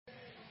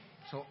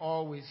So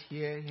always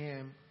hear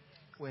him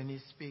when he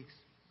speaks.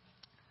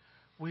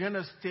 We're going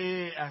to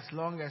stay as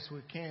long as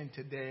we can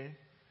today.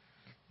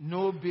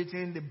 No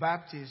beating the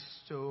Baptist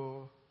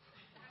to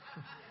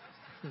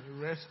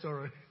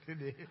restaurant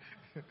today.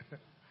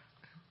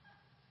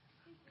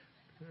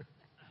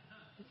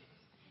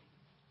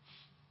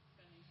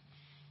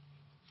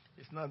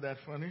 It's not that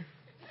funny.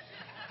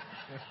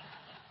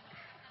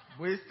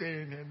 We're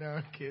staying here. No,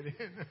 I'm kidding.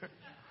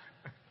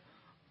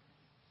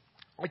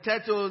 I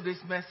titled this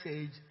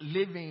message,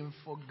 Living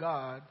for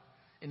God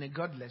in a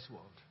Godless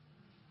World.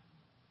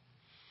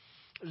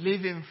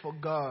 Living for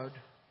God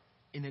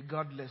in a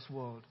godless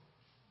world.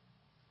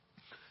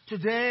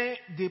 Today,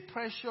 the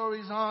pressure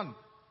is on.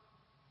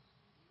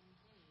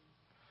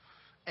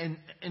 And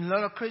a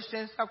lot of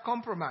Christians have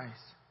compromised.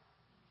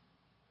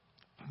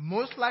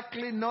 Most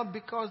likely not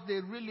because they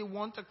really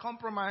want to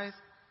compromise.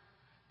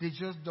 They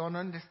just don't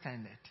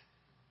understand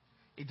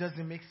it. It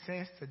doesn't make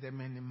sense to them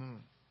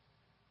anymore.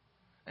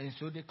 And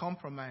so they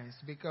compromise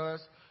because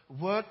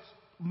what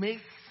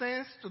makes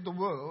sense to the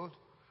world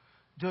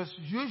does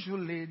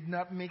usually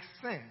not make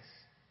sense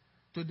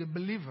to the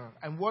believer.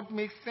 And what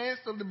makes sense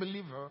to the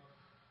believer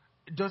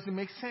doesn't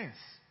make sense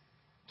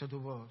to the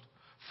world.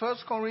 1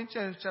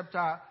 Corinthians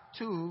chapter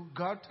 2,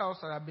 God tells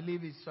us, I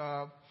believe it's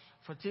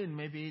 14,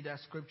 maybe that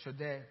scripture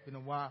there, in a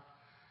while.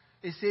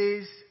 It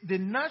says, the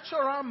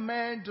natural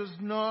man does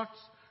not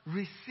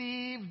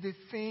receive the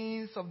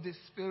things of the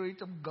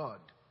Spirit of God.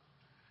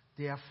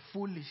 They are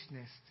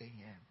foolishness to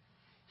him.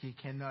 He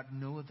cannot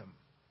know them.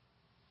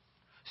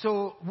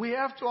 So we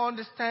have to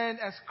understand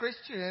as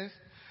Christians,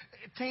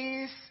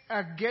 things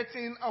are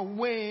getting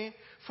away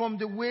from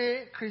the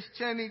way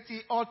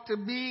Christianity ought to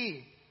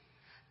be.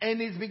 And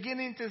it's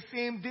beginning to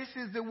seem this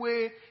is the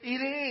way it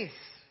is.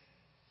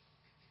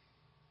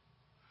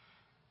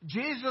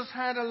 Jesus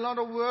had a lot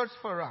of words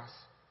for us.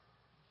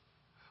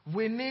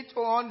 We need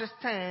to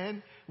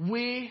understand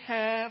we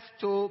have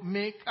to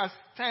make a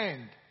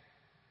stand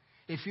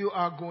if you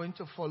are going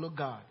to follow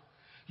God.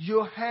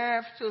 You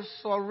have to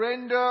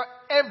surrender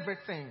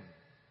everything.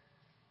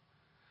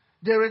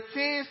 There are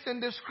things in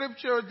the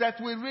scripture that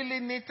we really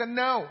need to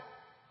know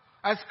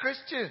as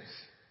Christians.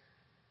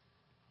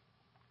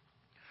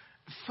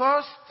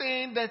 First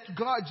thing that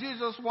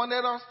Jesus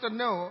wanted us to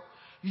know,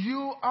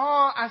 you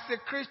are as a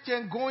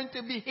Christian going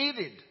to be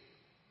hated.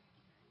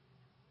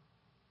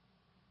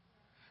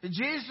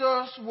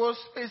 Jesus was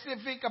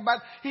specific about,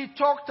 he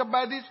talked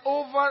about this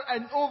over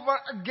and over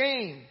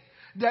again,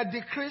 that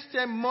the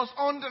Christian must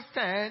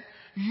understand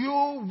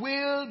you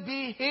will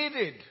be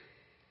hated.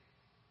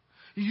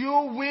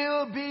 You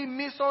will be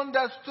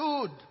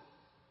misunderstood.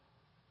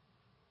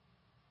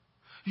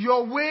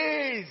 Your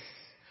ways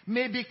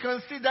may be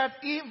considered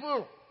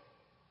evil.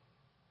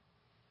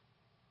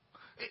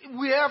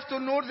 We have to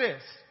know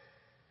this.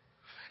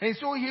 And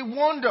so he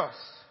warned us.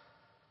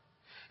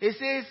 He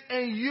says,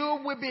 and you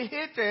will be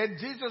hated,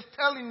 Jesus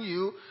telling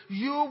you,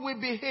 you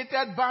will be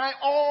hated by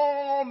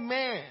all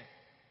men.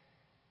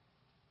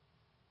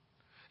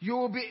 You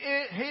will be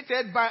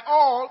hated by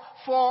all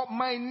for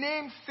my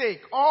name's sake.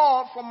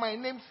 All for my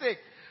name's sake.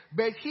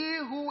 But he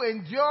who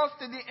endures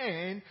to the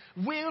end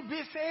will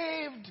be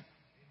saved.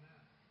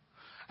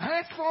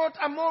 Henceforth,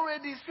 I'm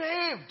already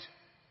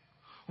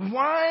saved.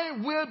 Why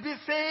will be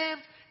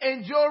saved?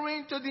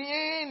 Enduring to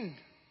the end.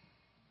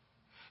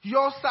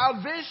 Your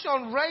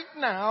salvation right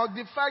now,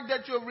 the fact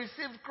that you have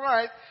received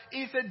Christ,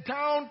 is a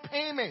down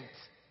payment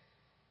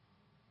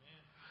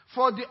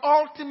for the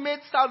ultimate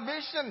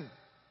salvation.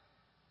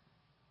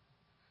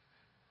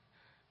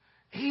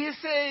 He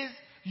says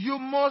you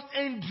must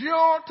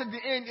endure to the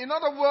end. In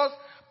other words,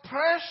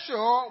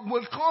 pressure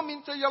will come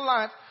into your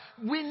life.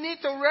 We need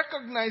to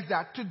recognize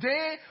that.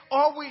 Today,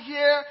 all we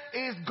hear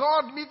is,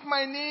 God, meet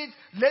my needs.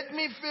 Let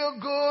me feel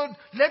good.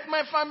 Let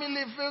my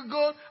family feel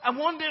good. I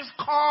want this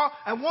car.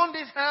 I want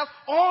this house.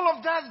 All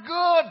of that's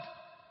good.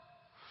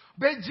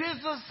 But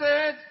Jesus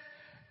said,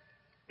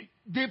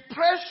 the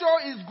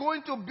pressure is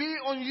going to be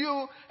on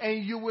you,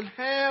 and you will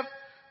have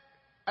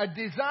a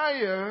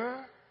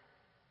desire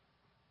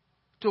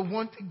to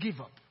want to give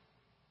up.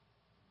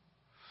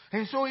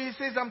 And so he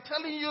says, I'm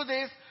telling you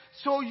this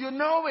so you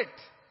know it.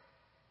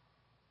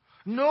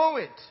 Know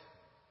it.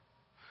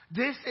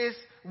 This is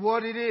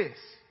what it is.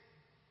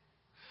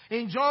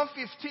 In John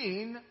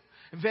 15,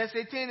 verse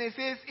 18, it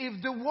says,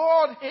 if the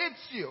world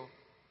hates you.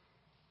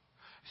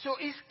 So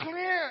it's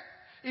clear,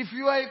 if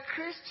you are a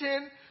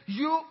Christian,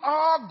 you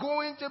are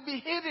going to be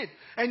hated.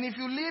 And if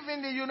you live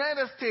in the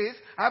United States,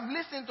 I've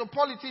listened to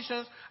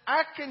politicians,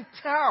 I can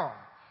tell.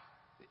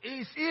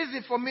 It's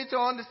easy for me to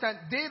understand.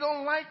 They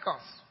don't like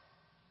us.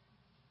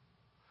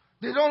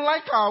 They don't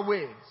like our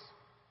ways.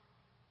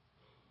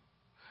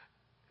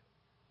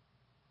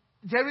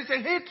 There is a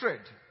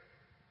hatred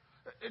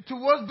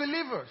towards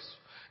believers.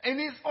 And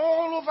it's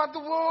all over the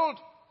world.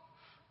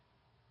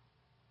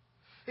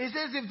 It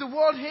says, if the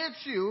world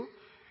hates you,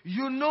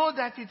 you know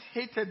that it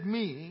hated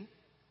me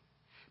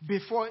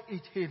before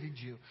it hated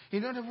you.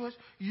 In other words,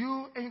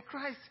 you in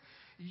Christ,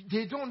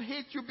 they don't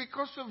hate you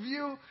because of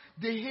you.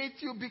 They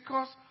hate you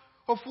because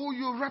of who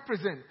you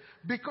represent.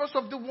 Because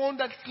of the one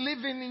that's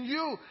living in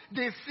you.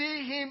 They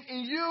see him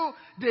in you.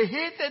 They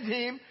hated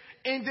him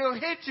and they'll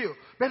hate you.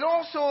 But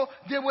also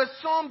there were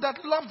some that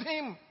loved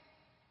him.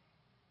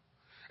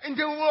 And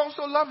they will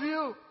also love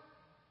you.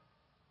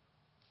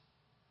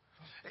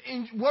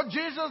 In what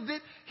Jesus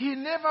did, he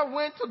never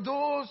went to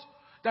those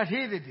that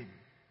hated him.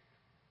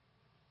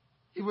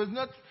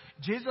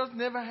 Jesus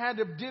never had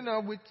a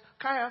dinner with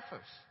Caiaphas,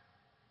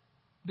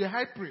 the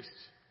high priest.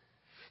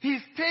 He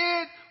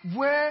stayed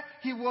where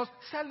he was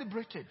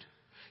celebrated.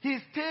 He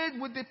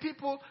stayed with the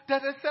people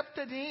that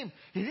accepted him.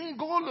 He didn't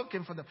go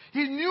looking for them.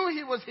 He knew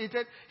he was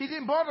hated. He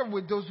didn't bother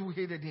with those who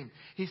hated him.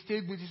 He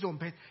stayed with his own.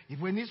 But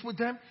when he's with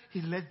them,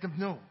 he let them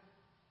know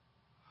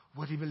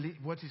what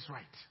is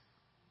right.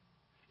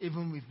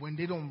 Even when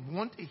they don't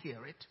want to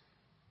hear it.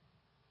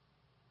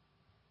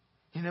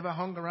 He never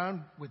hung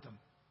around with them.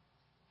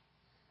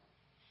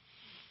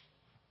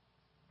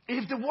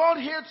 If the world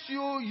hates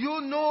you,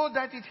 you know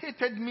that it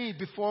hated me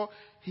before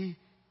it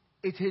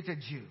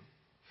hated you.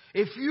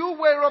 If you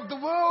were of the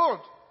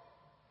world,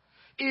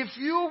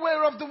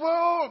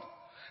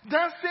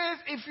 that says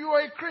if you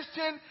are a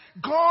Christian,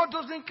 God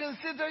doesn't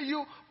consider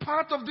you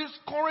part of this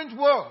current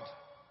world.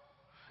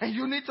 And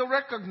you need to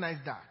recognize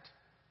that.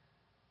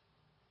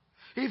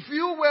 If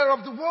you were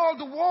of the world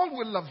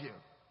will love you.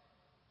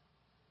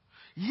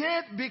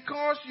 Yet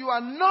because you are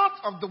not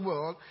of the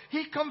world,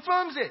 he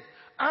confirms it.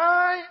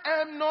 I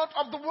am not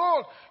of the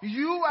world.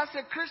 You as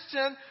a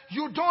Christian,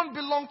 you don't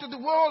belong to the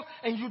world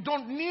and you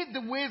don't need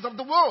the ways of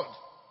the world.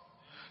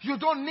 You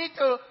don't need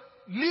to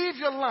live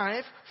your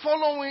life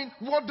following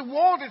what the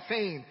world is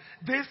saying.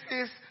 This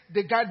is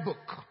the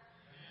guidebook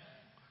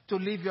to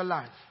live your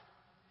life.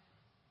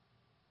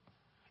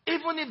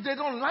 Even if they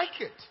don't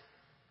like it,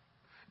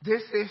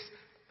 this is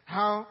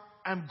how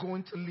I'm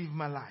going to live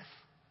my life.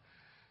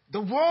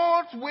 The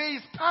world's way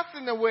is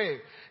passing away.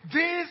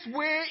 This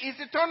way is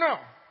eternal.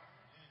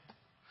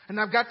 And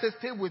I've got to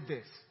stay with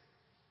this.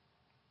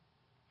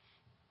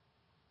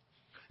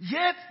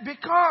 Yet,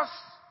 because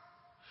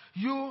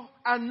you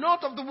are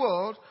not of the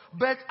world,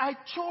 but I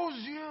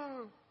chose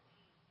you.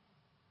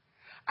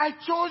 I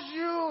chose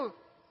you.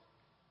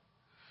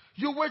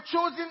 You were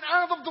chosen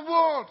out of the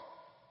world.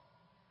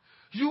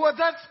 You are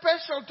that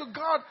special to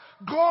God.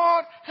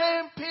 God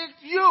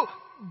handpicked you.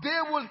 They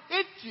will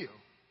hate you.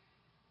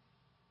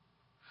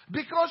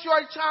 Because you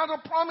are a child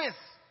of promise.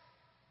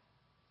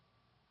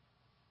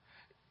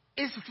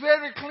 It's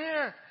very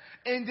clear.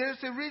 And there's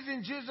a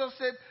reason Jesus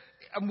said,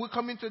 and we're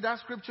coming to that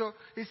scripture,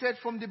 he said,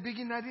 from the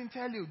beginning, I didn't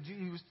tell you.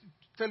 He was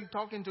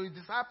talking to his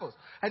disciples.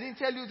 I didn't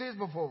tell you this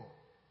before.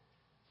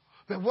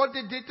 But what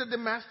they did to the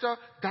master,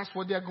 that's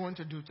what they're going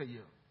to do to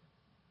you.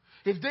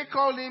 If they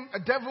call him a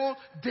devil,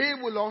 they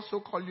will also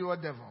call you a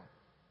devil.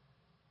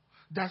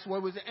 That's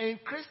what we say.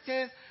 And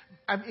Christians,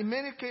 in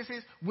many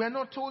cases, we're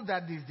not told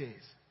that these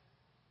days.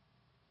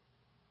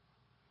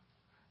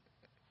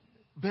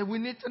 But we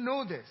need to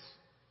know this.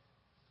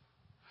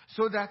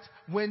 So that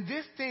when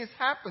these things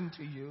happen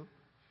to you,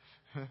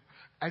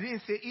 I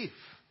didn't say if.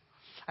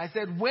 I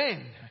said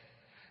when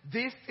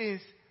these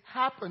things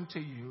happen to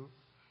you,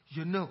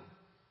 you know.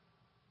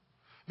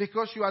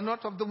 Because you are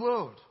not of the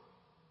world.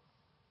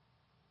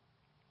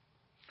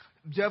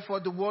 Therefore,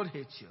 the world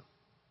hates you.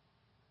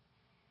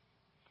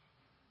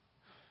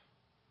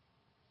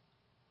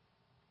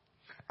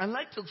 I'd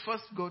like to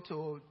first go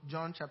to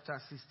John chapter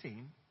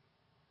 16.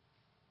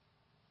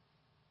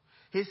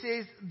 He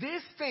says,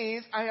 these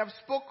things I have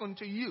spoken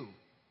to you,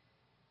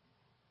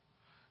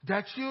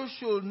 that you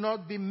should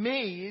not be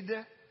made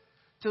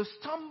to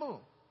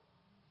stumble.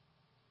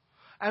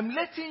 I'm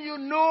letting you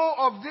know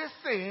of these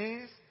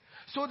things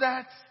so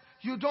that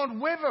you don't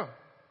waver.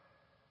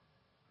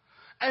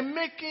 I'm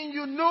making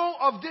you know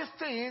of these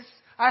things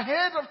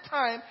ahead of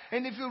time.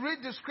 And if you read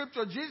the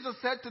scripture, Jesus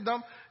said to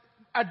them,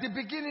 at the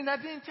beginning, I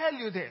didn't tell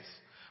you this.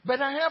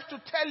 But I have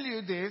to tell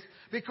you this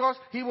because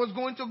he was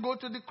going to go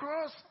to the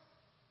cross.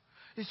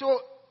 So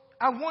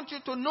I want you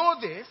to know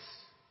this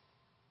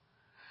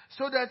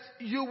so that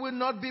you will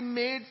not be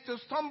made to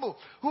stumble.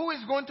 Who is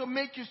going to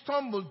make you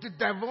stumble? The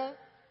devil?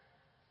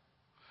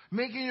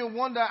 Making you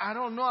wonder, I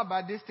don't know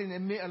about this thing.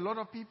 And a lot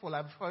of people,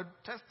 I've heard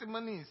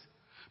testimonies.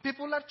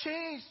 People have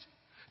changed.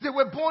 They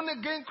were born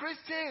again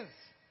Christians.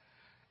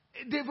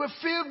 They were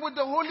filled with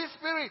the Holy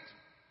Spirit.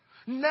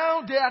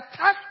 Now they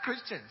attack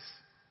Christians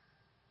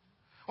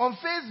on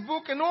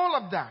Facebook and all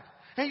of that.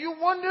 And you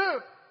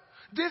wonder,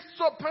 this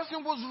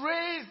person was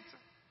raised.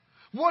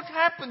 What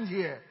happened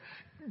here?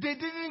 They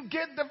didn't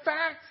get the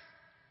facts.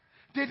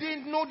 They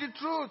didn't know the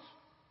truth.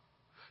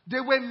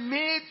 They were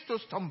made to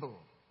stumble.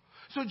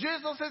 So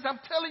Jesus says, I'm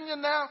telling you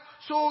now,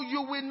 so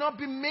you will not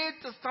be made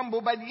to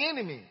stumble by the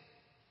enemy.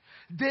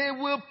 They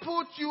will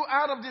put you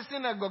out of the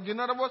synagogue. In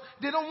other words,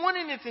 they don't want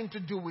anything to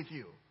do with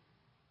you.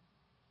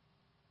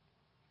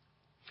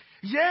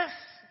 Yes,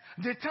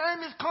 the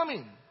time is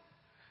coming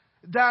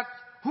that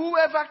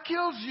whoever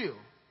kills you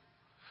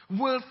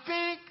will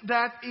think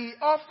that he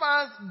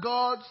offers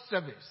God's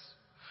service.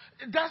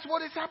 That's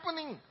what is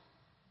happening.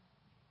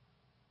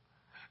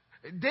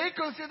 They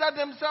consider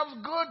themselves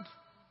good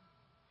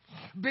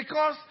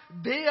because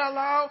they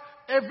allow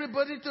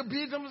everybody to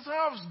be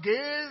themselves.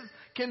 Gays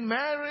can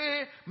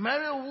marry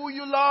who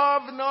you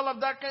love and all of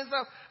that kind of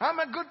stuff. I'm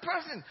a good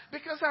person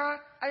because I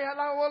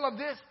allow all of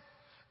this.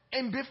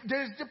 And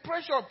there is the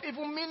pressure.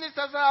 Even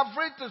ministers are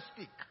afraid to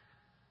speak.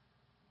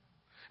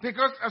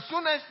 Because as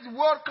soon as the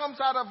word comes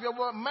out of your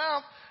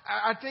mouth,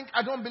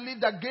 I don't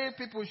believe that gay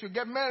people should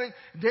get married.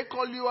 They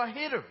call you a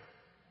hater.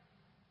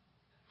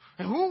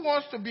 And who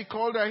wants to be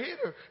called a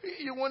hater?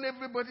 You want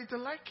everybody to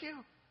like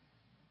you.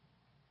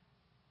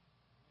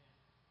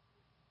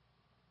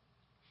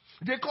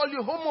 They call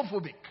you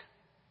homophobic.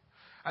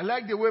 I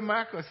like the way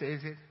Marcus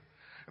says it.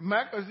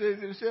 Marcus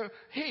says,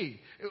 hey,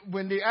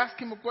 when they ask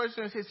him a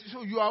question, he says,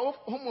 so you are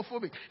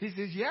homophobic? He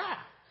says, yeah,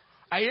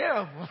 I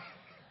am.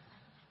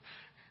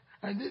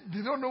 And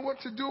they don't know what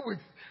to do with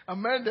a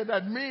man that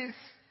admits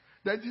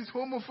that he's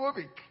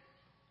homophobic.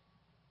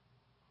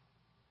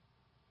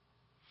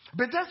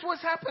 But that's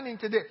what's happening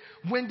today.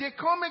 When they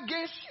come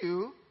against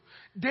you,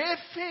 they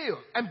feel,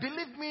 and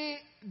believe me,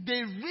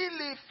 they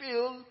really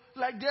feel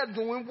like they're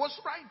doing what's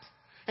right.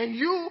 And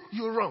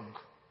you're wrong.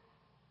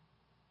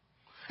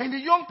 And the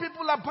young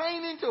people are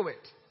buying into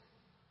it.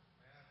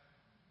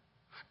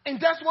 And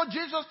that's what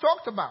Jesus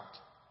talked about.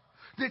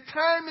 The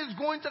time is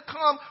going to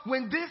come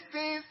when these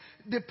things,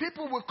 the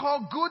people will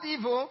call good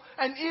evil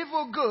and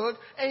evil good,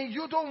 and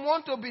you don't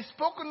want to be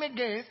spoken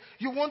against.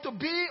 You want to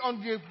be on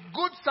the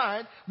good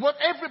side, what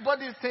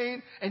everybody is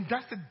saying, and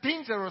that's a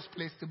dangerous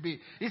place to be.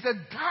 It's a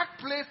dark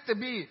place to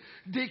be.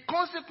 The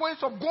consequence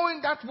of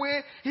going that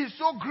way is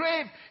so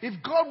grave.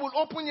 If God will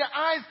open your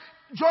eyes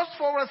just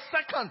for a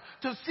second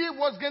to see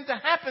what's going to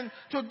happen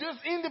to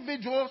these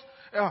individuals,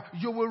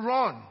 you will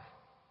run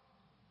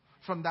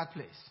from that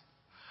place.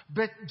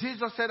 But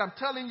Jesus said, I'm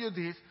telling you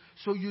this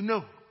so you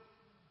know.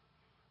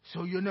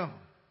 So you know.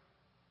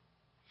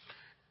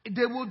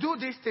 They will do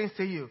these things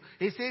to you.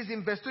 He says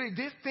in verse 3,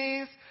 these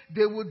things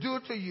they will do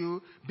to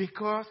you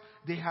because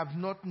they have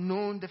not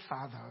known the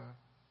Father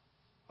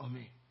or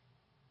me.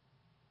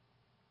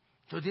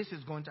 So this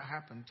is going to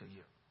happen to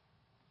you.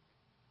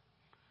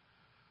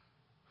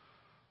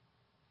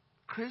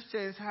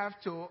 Christians have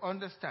to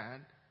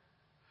understand.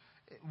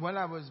 When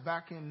I was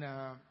back in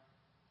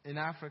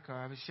Africa,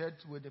 I shared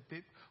with the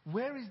people,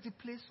 where is the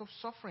place of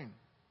suffering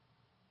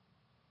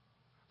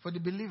for the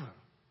believer?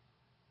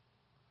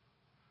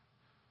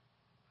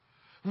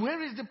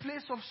 Where is the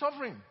place of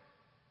suffering?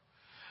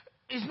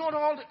 It's not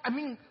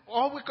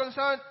all we're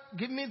concerned,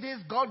 give me this,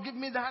 God give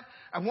me that,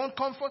 I want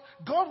comfort.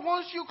 God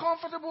wants you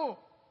comfortable.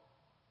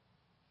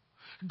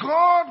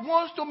 God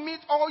wants to meet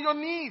all your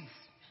needs.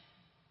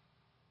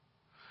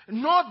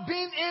 Not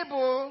being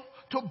able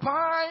to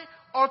buy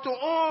or to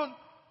own,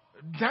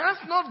 that's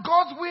not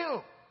God's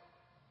will.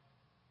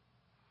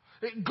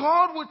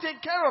 God will take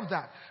care of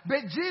that. But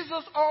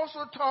Jesus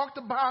also talked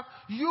about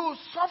you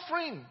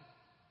suffering.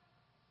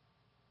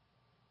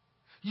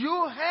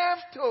 You have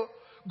to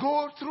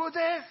go through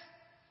this.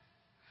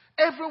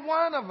 Every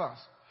one of us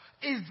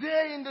is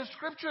there in the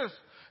scriptures.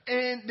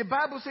 And the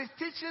Bible says,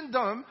 teaching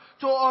them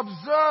to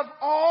observe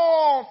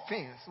all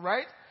things,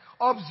 right?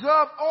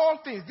 Observe all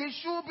things. They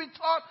should be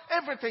taught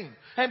everything.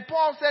 And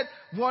Paul said,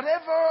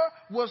 whatever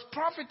was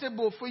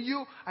profitable for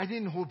you, I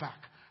didn't hold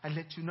back. I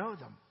let you know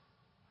them.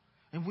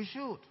 And we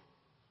should.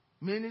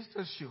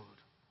 Ministers should.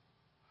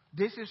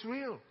 This is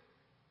real.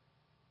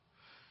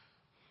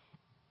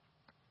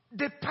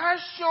 The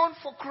passion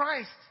for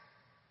Christ,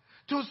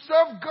 to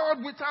serve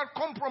God without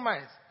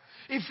compromise.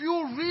 If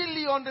you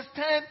really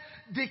understand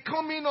the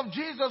coming of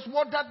Jesus,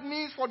 what that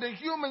means for the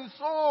human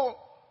soul,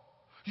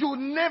 you will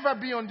never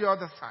be on the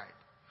other side.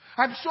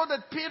 I'm sure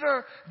that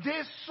Peter,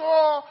 they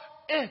saw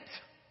it.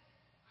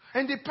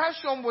 And the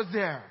passion was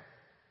there.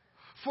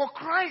 For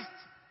Christ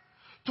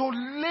to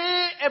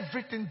lay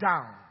everything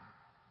down.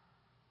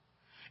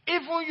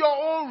 Even your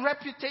own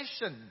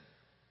reputation,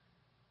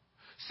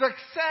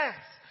 success,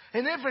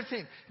 and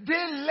everything.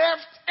 They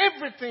left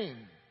everything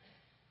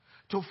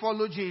to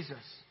follow Jesus.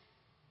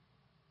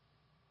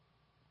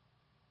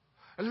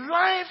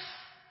 Life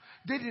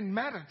didn't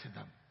matter to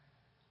them.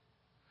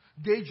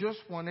 They just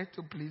wanted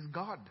to please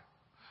God.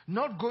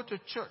 Not go to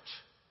church.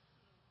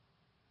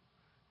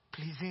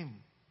 Please Him.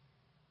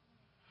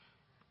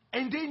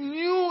 And they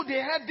knew, they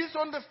had this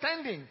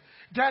understanding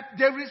that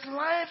there is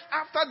life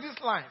after this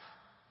life.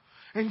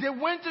 And they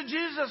went to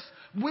Jesus.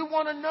 We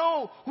want to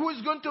know who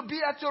is going to be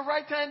at your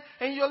right hand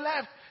and your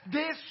left.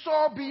 They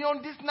saw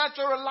beyond this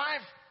natural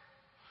life.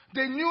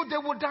 They knew they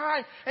would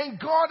die. And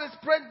God has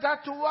spread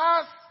that to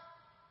us.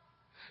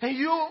 And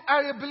you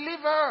are a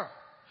believer.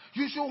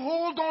 You should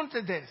hold on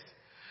to this.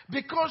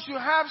 Because you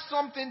have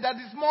something that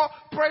is more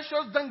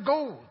precious than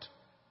gold.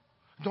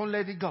 Don't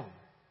let it go.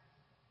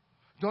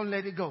 Don't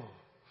let it go.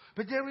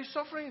 But there is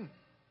suffering.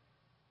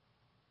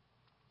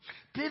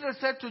 Peter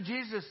said to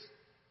Jesus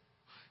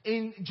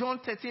in John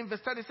 13 verse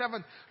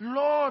 37,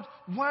 Lord,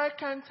 why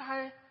can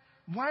I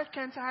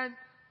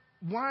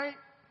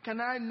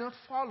not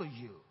follow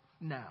you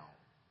now?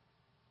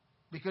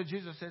 Because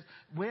Jesus says,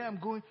 where I'm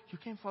going, you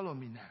can't follow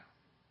me now.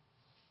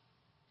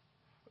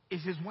 He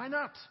says, why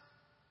not?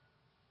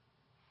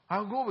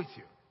 I'll go with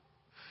you.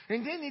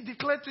 And then he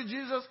declared to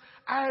Jesus,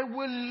 I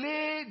will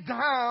lay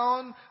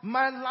down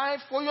my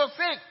life for your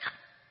sake.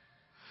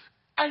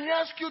 I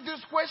ask you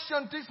this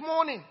question this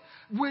morning.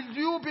 Will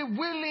you be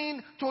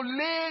willing to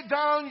lay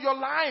down your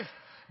life?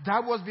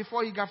 That was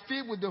before he got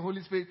filled with the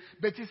Holy Spirit.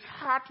 But his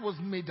heart was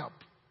made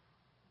up.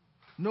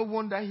 No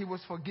wonder he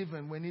was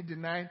forgiven when he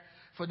denied,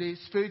 for the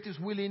spirit is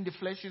willing, the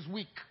flesh is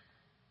weak.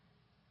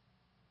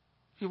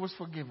 He was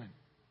forgiven.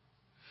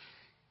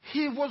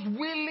 He was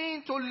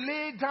willing to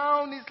lay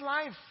down his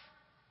life.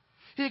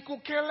 He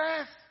could care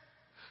less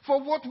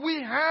for what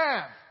we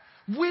have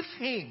with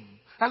him,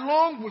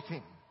 along with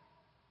him.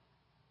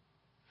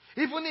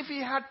 Even if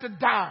he had to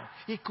die,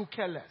 he could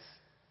care less.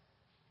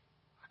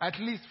 At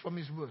least from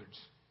his words.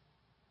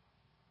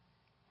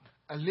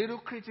 A little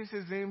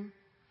criticism,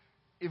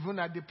 even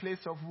at the place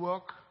of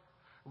work,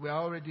 we're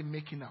already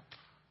making up.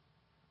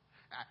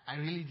 I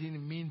really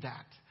didn't mean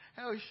that.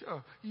 Oh,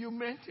 sure, you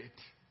meant it.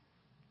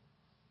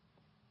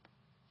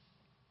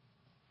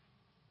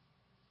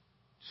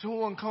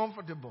 So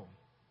uncomfortable.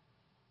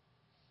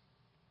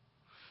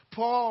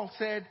 Paul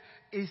said,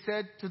 he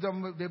said to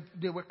them,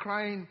 they were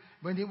crying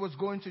when he was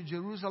going to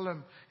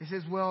Jerusalem. He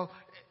says, well,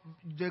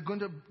 they're going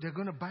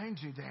to bind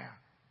you there.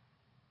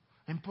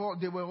 And Paul,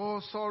 they were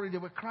all sorry. They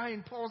were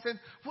crying. Paul said,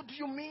 what do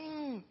you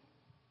mean?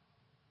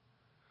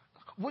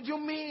 What do you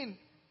mean?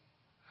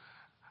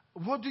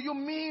 What do you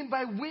mean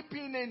by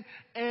weeping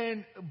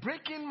and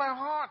breaking my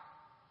heart?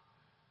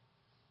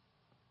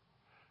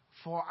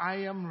 For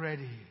I am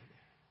ready.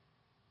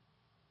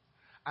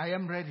 I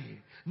am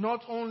ready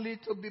not only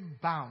to be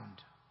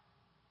bound,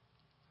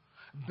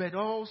 but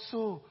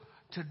also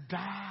to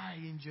die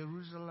in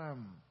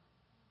Jerusalem.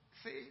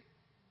 See?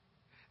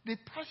 The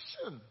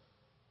passion.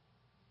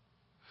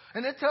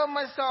 And I tell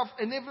myself,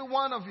 and every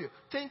one of you,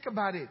 think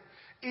about it.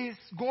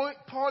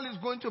 Paul is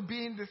going to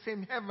be in the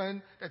same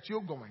heaven that you're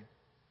going.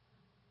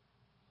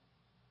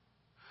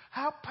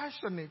 How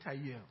passionate are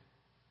you?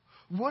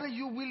 What are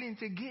you willing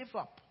to give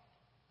up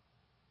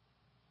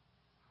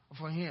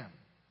for him?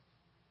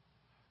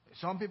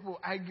 Some people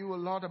argue a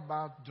lot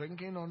about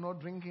drinking or not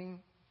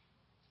drinking.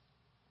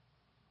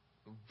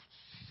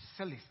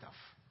 Silly stuff.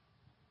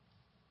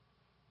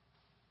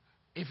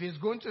 If it's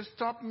going to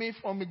stop me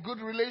from a good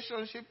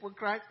relationship with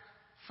Christ,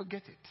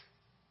 forget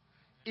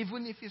it.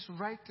 Even if it's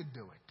right to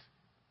do it,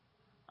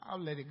 I'll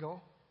let it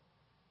go.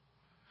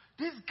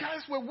 These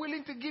guys were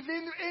willing to give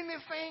in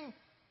anything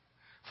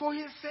for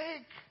his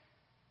sake.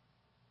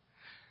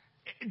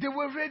 They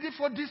were ready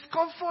for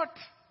discomfort.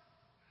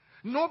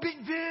 No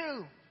big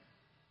deal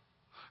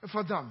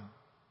for them.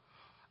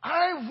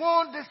 I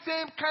want the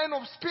same kind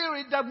of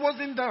spirit that was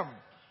in them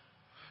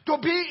to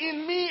be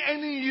in me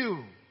and in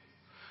you.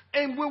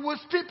 And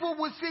people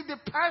will see the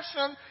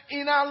passion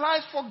in our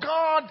lives for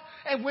God.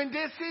 And when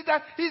they see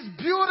that He's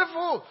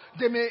beautiful,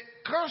 they may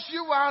curse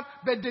you out,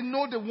 but they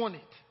know they want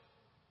it.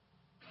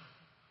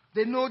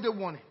 They know they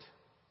want it.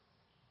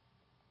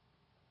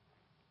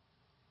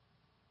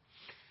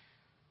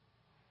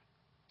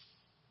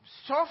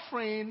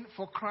 Suffering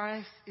for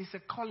Christ is a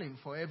calling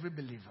for every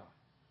believer.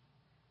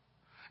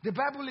 The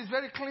Bible is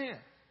very clear.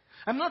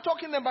 I'm not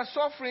talking about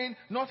suffering,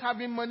 not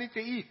having money to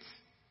eat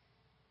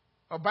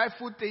or buy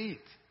food to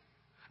eat.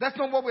 That's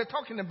not what we're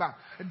talking about.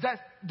 That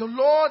the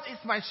Lord is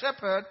my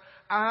shepherd,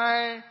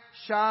 I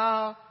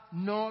shall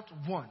not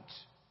want.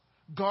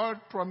 God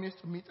promised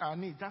to meet our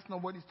needs. That's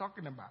not what he's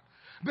talking about.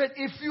 But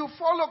if you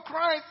follow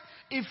Christ,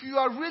 if you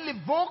are really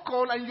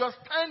vocal and you're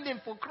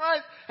standing for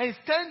Christ and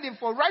standing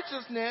for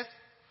righteousness,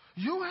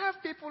 you have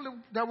people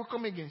that will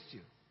come against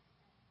you.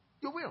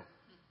 You will.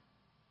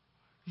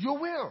 You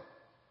will.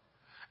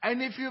 And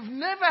if you've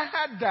never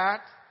had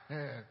that,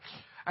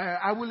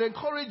 I will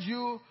encourage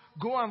you,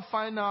 go and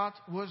find out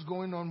what's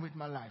going on with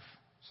my life.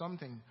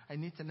 Something I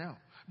need to know.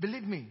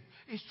 Believe me,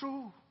 it's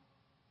true.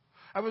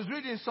 I was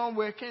reading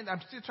somewhere,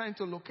 I'm still trying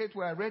to locate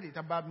where I read it,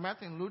 about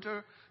Martin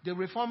Luther, the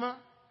reformer.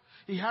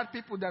 He had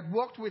people that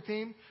worked with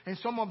him, and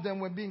some of them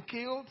were being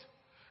killed,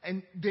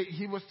 and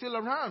he was still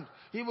around.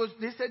 They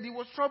said he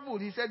was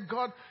troubled. He said,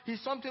 God,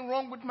 is something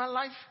wrong with my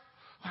life?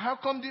 How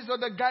come these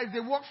other guys, they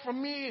work for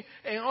me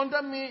and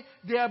under me,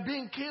 they are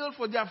being killed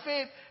for their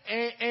faith,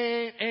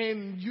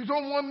 and you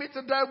don't want me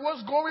to die?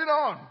 What's going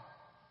on?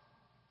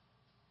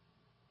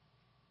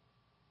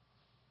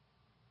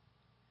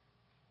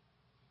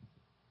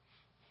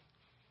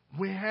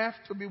 We have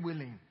to be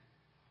willing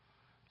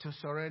to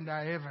surrender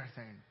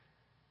everything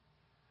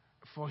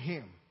for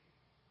Him.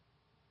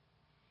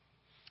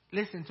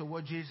 Listen to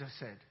what Jesus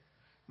said.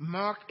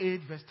 Mark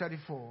 8 verse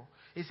 34.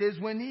 It says,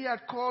 when He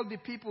had called the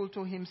people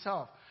to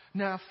Himself,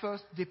 now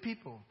first the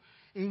people,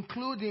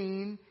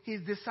 including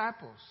His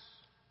disciples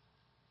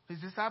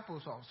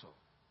also.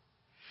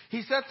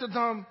 He said to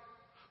them,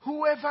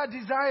 whoever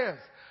desires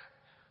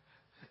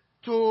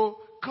to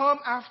come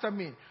after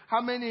me.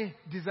 How many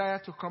desire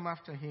to come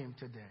after Him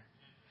today?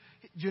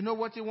 Do you know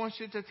what He wants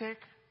you to take?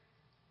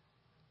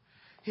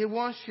 He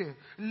wants you.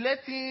 Let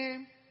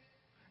Him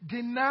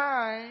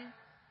deny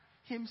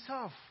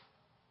Himself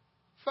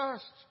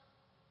first.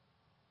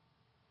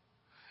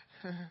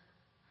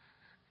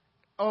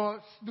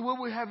 or the way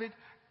we have it,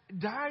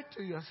 die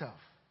to yourself.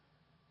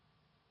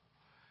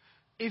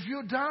 If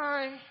you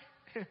die,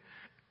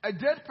 a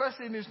dead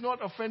person is not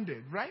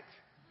offended, right?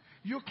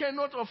 You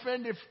cannot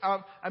offend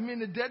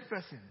a dead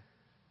person.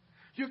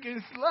 You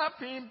can slap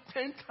him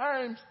 10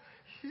 times.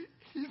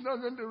 He's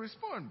not going to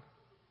respond.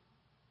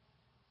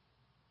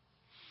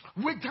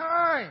 With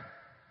time,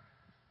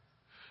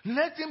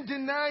 let him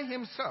deny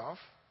himself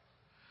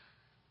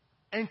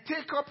and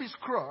take up his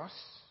cross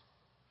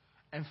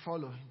and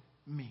follow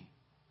me.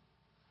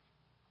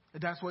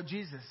 That's what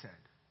Jesus said.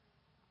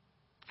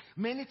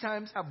 Many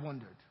times I've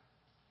wondered.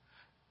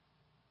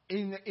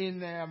 In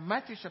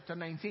Matthew chapter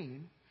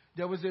 19,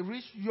 there was a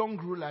rich young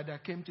ruler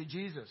that came to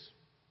Jesus.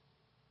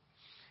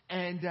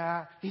 And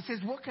he says,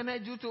 what can I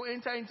do to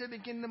enter into the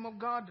kingdom of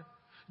God?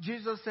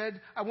 Jesus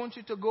said, I want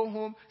you to go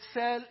home,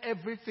 sell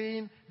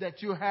everything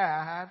that you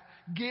have,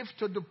 give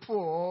to the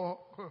poor,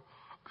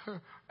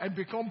 and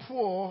become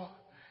poor,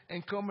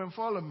 and come and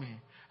follow me.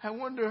 I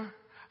wonder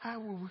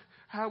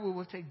how we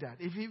will take that.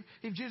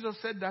 If Jesus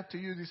said that to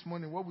you this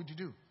morning, what would you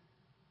do?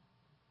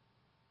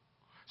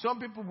 Some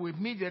people will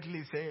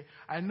immediately say,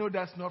 I know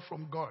that's not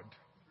from God.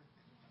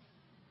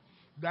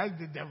 That's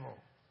the devil.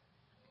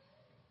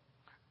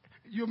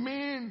 You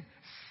mean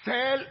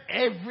sell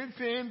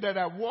everything that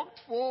I worked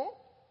for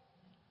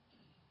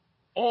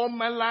all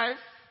my life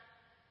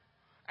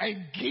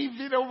and give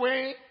it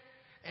away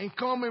and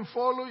come and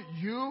follow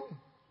you?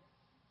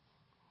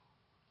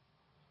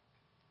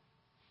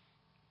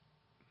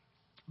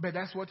 But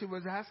that's what he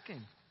was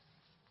asking.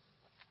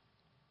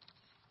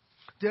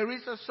 There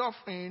is a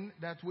suffering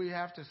that we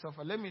have to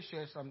suffer. Let me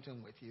share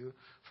something with you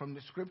from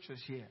the scriptures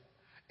here.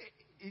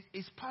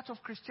 It's part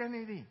of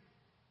Christianity.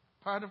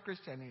 Part of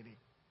Christianity.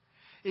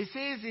 It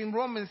says in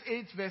Romans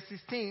 8 verse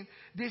 16,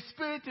 the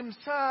Spirit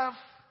himself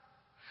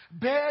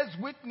bears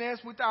witness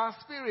with our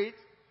spirit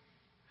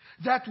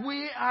that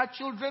we are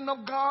children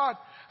of God.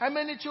 How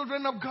many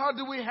children of God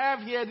do we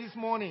have here this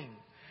morning?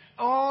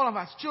 All of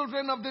us,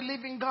 children of the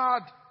living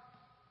God.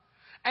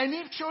 And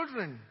if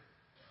children,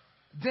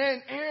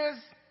 then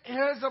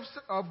heirs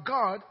of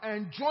God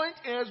and joint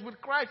heirs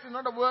with Christ. In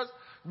other words,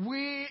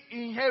 we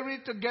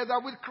inherit together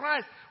with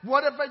Christ.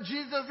 Whatever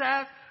Jesus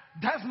has,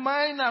 that's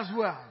mine as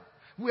well.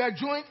 We are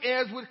joint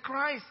heirs with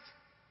Christ.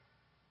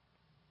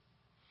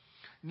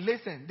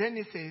 Listen, then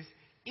it says,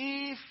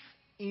 if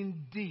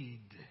indeed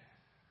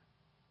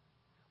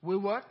we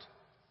what?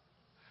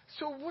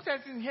 So what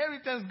has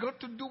inheritance got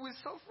to do with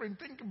suffering?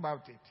 Think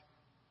about it.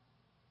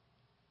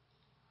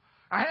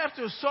 I have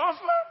to suffer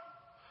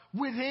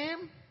with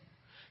him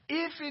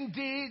if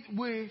indeed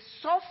we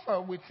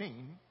suffer with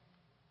him,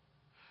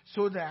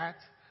 so that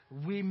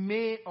we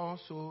may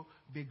also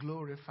be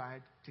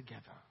glorified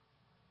together.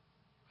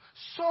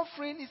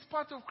 Suffering is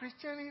part of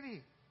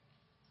Christianity.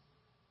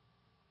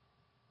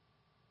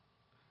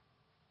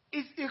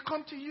 It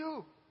comes to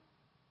you.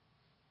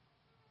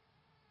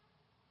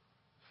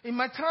 In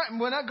my time,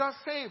 when I got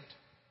saved,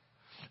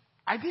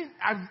 I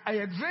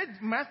had read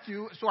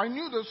Matthew, so I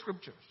knew those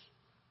scriptures.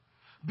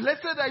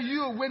 Blessed are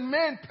you when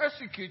men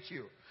persecute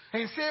you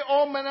and say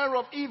all manner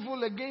of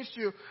evil against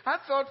you. I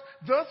thought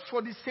that's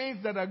for the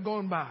saints that are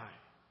gone by.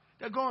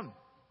 They're gone.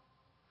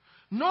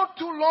 Not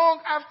too long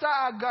after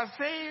I got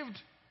saved,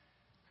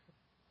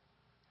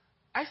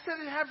 I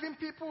started having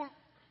people,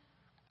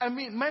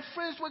 my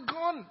friends were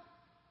gone.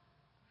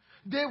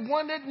 They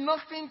wanted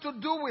nothing to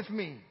do with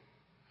me.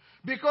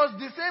 Because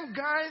the same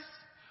guys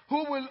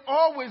who will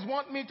always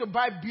want me to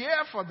buy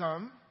beer for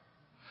them,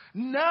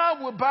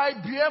 now will buy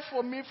beer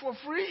for me for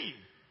free.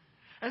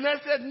 And I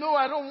said, no,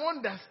 I don't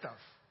want that stuff.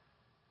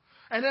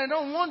 And I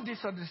don't want this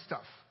other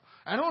stuff.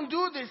 I don't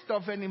do this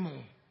stuff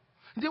anymore.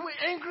 They were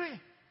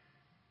angry.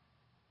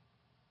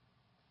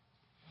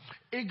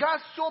 It got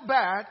so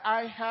bad,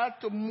 I had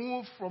to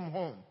move from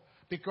home.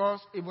 Because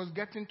it was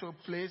getting to a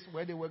place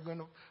where they were going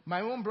to...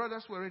 My own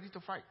brothers were ready to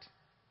fight.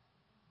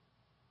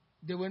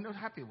 They were not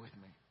happy with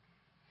me.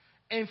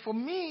 And for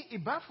me,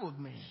 it baffled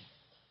me.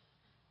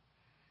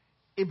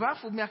 It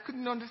baffled me. I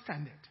couldn't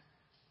understand it.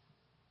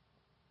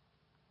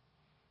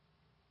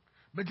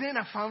 But then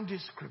I found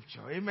this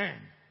scripture. Amen.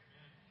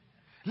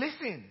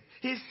 Listen.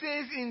 He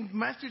says in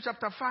Matthew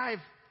chapter 5,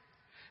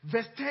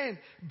 verse 10,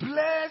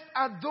 blessed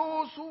are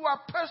those who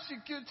are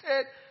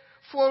persecuted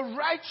for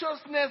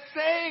righteousness'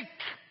 sake.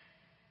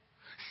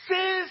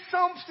 Say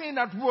something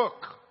at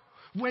work.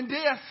 When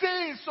they are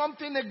saying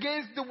something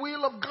against the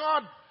will of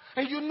God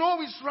and you know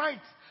it's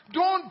right,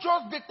 don't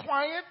just be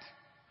quiet.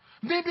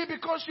 Maybe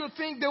because you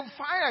think they'll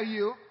fire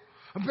you.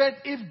 But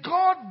if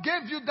God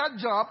gave you that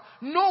job,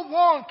 no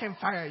one can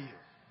fire you.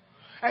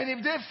 And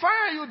if they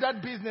fire you,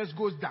 that business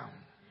goes down.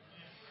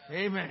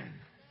 Amen.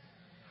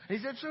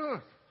 It's the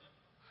truth.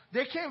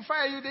 They can't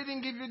fire you. They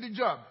didn't give you the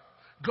job.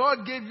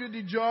 God gave you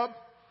the job.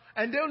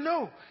 And they'll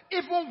know.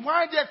 Even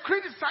while they're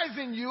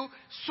criticizing you,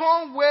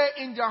 somewhere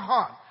in their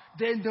heart,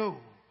 they know.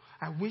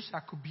 I wish I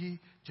could be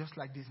just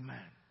like this man.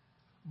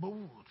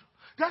 Bold.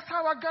 That's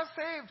how I got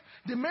saved.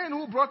 The man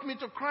who brought me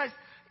to Christ,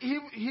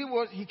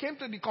 he came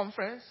to the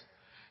conference.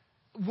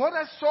 what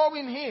I saw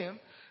in him,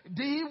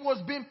 he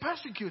was being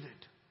persecuted.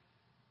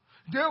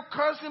 They'll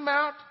curse him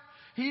out.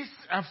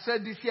 I've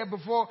said this here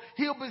before.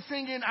 He'll be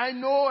singing, I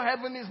know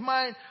heaven is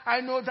mine.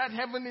 I know that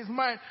heaven is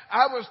mine.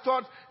 I was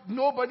taught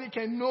nobody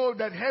can know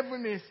that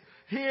heaven is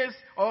his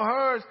or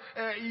hers.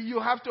 You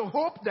have to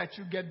hope that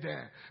you get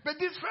there. But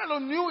this fellow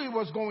knew he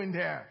was going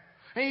there.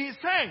 And he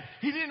sang.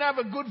 He didn't have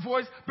a good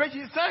voice, but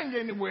he sang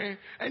anyway.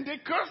 And they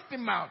cursed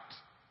him out.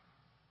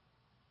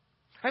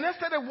 And I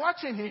started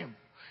watching him.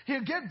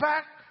 He'll get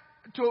back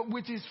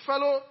with his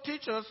fellow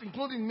teachers,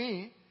 including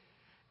me.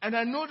 And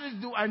I noticed,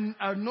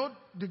 I know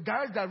the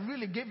guys that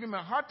really gave him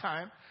a hard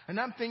time. And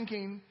I'm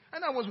thinking,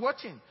 and I was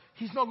watching,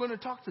 he's not going to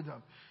talk to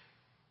them.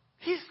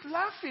 He's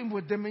laughing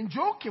with them and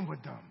joking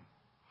with them.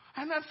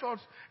 And I thought,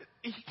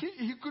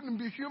 he couldn't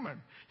be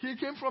human. He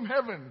came from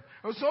heaven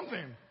or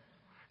something.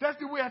 That's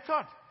the way I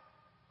thought.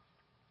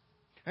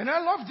 And I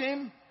loved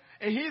him.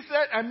 And he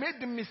said, I made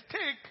the mistake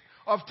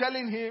of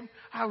telling him,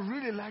 I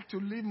really like to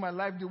live my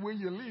life the way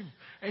you live.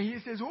 And he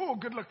says, oh,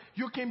 good luck.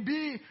 You can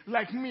be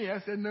like me. I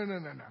said, no.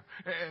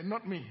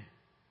 Not me.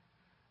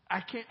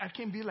 I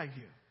can't be like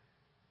you.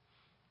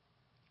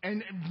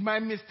 And my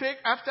mistake,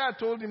 after I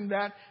told him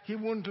that, he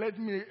wouldn't let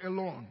me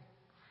alone.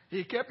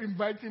 He kept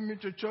inviting me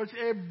to church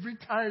every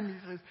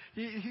time.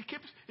 He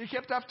says, he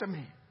kept after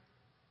me.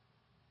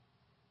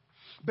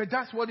 But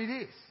that's what it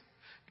is.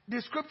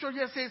 The scripture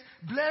here says,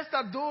 blessed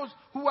are those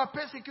who are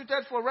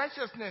persecuted for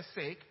righteousness'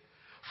 sake,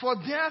 for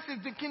theirs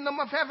is the kingdom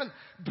of heaven.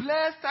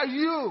 Blessed are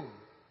you.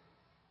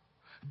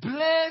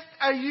 Blessed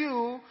are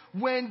you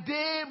when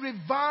they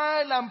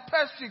revile and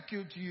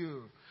persecute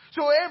you.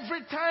 So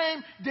every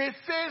time they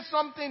say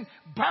something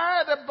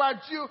bad about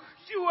you,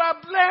 you are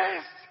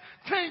blessed.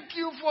 Thank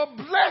you for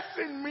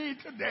blessing me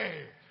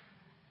today.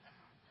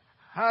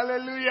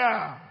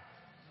 Hallelujah.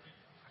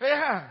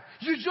 Yeah,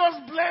 you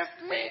just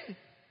blessed me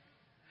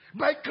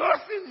by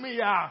cursing me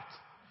out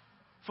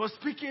for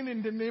speaking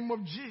in the name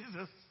of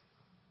Jesus.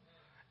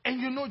 And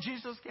you know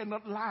Jesus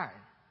cannot lie,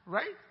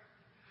 right?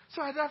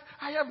 So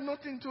I have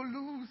nothing to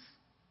lose.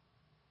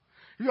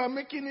 You are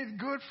making it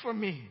good for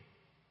me.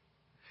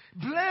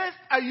 Blessed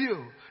are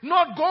you.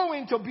 Not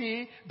going to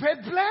be,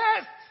 but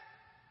blessed.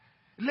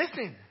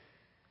 Listen.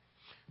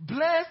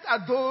 Blessed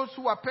are those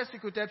who are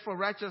persecuted for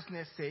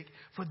righteousness' sake,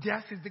 for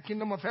theirs is the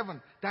kingdom of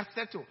heaven. That's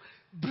settled.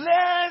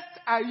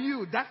 Blessed are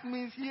you. That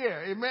means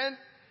here. Amen.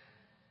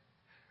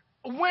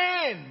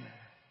 When.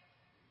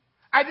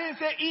 I didn't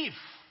say if.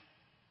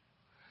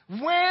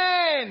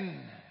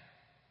 When.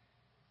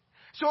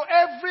 So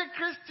every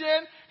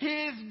Christian,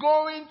 he is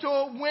going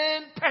to,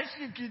 when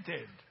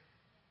persecuted.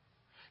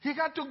 He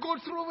got to go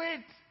through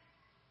it.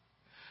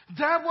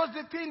 That was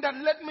the thing that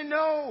let me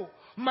know.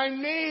 My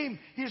name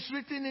is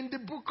written in the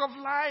book of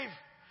life.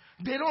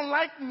 They don't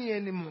like me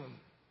anymore.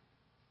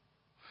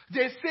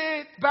 They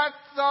say bad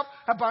stuff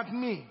about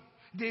me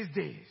these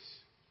days.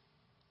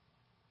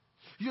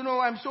 You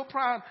know, I'm so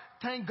proud.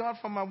 Thank God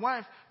for my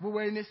wife. We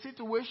were in a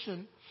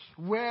situation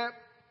where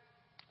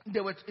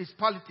it's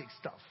politics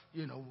stuff.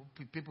 You know,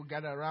 people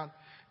gather around.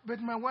 But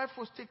my wife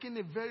was taking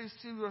a very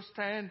serious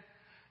stand.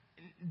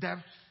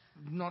 That's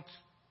not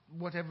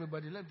what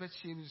everybody liked, but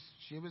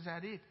she was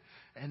at it.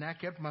 And I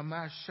kept my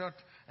mouth shut,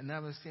 and I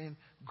was saying,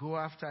 go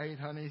after it,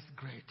 honey, it's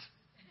great.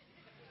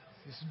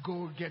 Just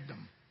go get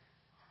them.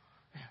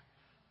 Yeah.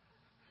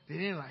 They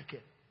didn't like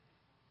it.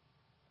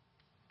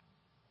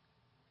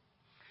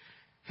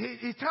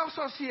 He tells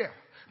us here,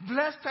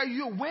 blessed are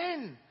you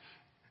when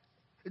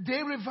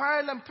they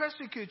revile and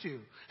persecute you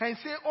and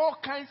say all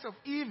kinds of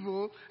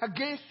evil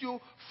against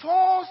you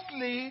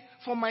falsely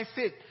for my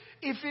sake.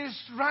 If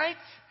it's right,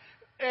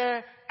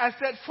 I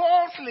said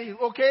falsely,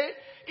 okay?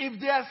 If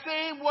they are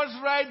saying what's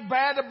right,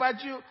 bad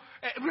about you,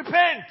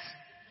 repent.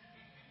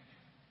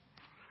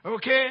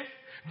 Okay?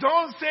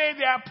 Don't say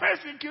they are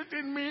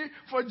persecuting me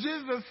for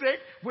Jesus' sake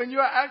when you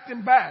are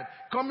acting bad.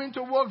 Coming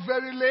to work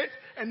very late,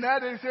 and now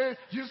they say,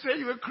 you say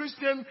you're a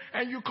Christian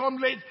and you come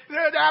late. They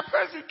are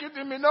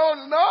persecuting me.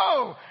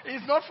 No.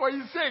 It's not for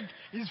his sake.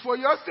 It's for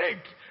your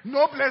sake.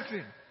 No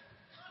blessing.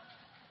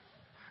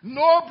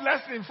 No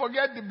blessing.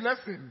 Forget the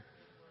blessing.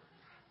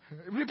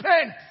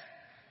 Repent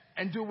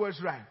and do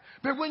what's right.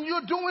 But when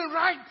you're doing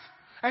right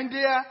and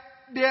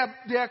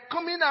they are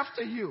coming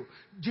after you,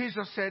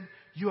 Jesus said,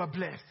 you are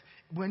blessed.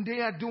 When they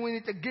are doing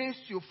it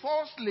against you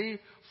falsely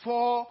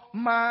for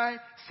my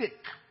sake.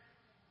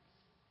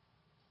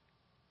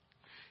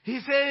 He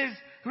says,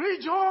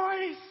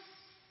 rejoice.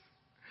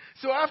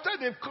 So after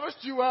they've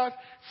cursed you out,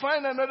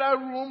 find another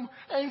room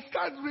and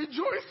start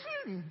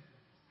rejoicing.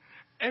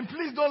 And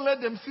please don't let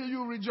them see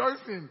you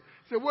rejoicing.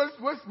 Say, why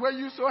are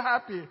you so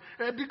happy?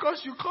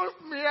 Because you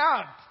cursed me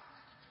out.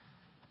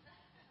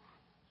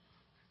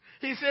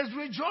 He says,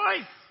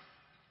 rejoice.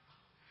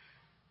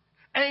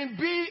 And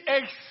be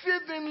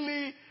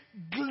exceedingly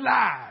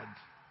glad.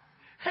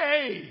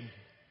 Hey,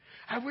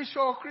 I wish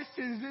all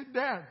Christians did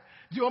that.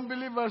 The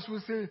unbelievers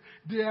will say,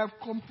 they have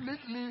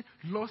completely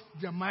lost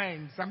their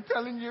minds. I'm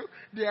telling you,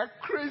 they are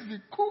crazy,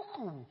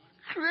 cuckoo,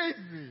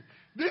 crazy.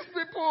 These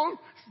people,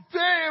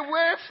 stay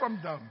away from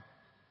them.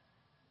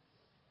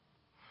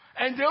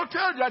 And they'll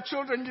tell their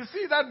children, you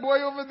see that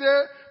boy over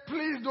there?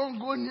 Please don't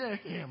go near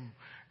him.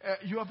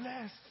 You are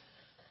blessed.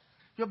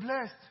 You're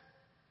blessed.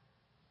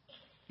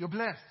 You're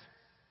blessed.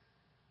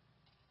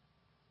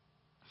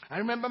 I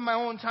remember my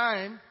own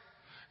time,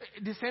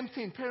 the same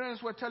thing.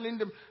 Parents were telling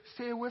them,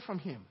 stay away from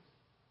him.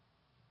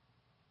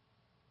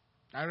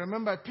 I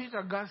remember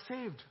Peter got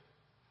saved.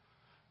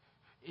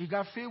 He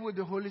got filled with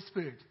the Holy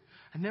Spirit.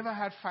 I never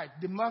had fight.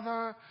 The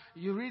mother,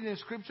 you read in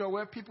scripture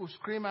where people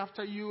scream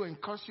after you and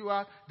cuss you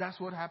out. That's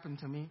what happened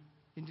to me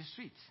in the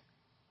streets.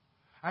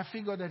 I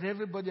figured that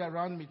everybody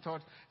around me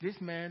thought, this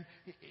man,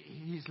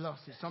 he's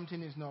lost.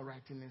 Something is not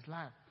right in his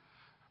life.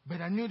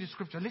 But I knew the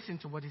scripture. Listen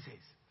to what it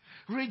says.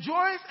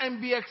 Rejoice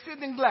and be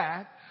exceeding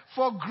glad,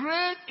 for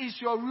great is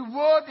your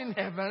reward in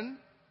heaven.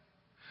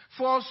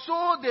 For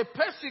so they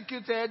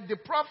persecuted the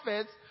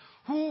prophets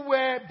who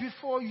were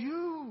before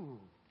you.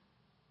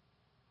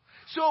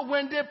 So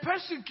when they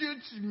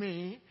persecuted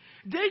me,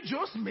 they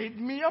just made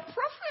me a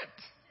prophet.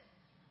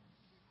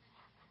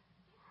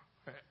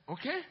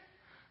 Okay?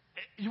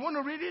 You want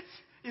to read it?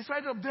 It's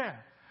right up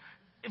there.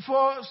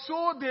 For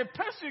so they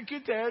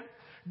persecuted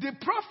the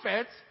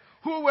prophets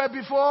who were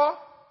before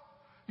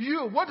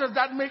you. What does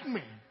that make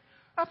me?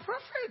 A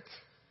prophet.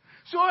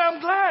 So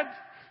I'm glad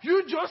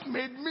you just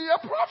made me a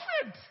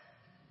prophet.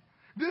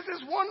 This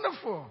is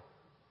wonderful.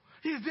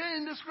 He's there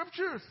in the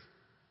scriptures.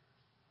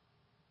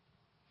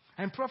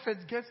 And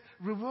prophets get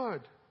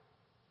reward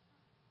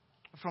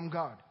from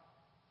God.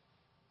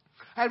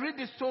 I read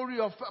the story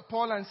of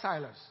Paul and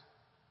Silas.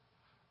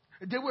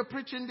 They were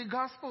preaching the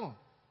gospel.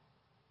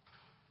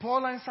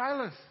 Paul and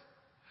Silas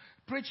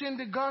preaching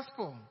the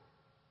gospel.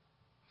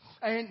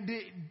 And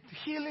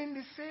healing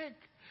the sick.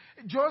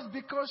 Just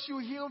because you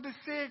heal the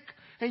sick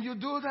and you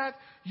do that,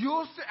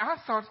 I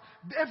thought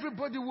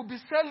everybody would be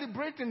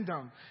celebrating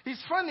them.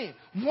 It's funny.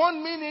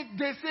 1 minute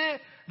they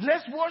say,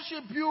 let's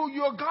worship you,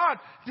 your God.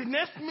 The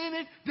next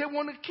minute they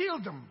want to kill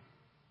them.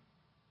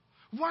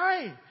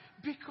 Why?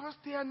 Because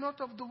they are not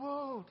of the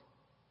world.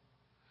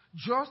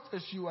 Just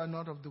as you are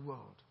not of the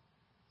world.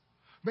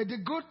 But the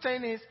good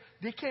thing is,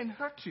 they can't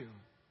hurt you.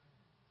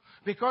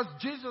 Because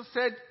Jesus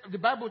said, the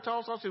Bible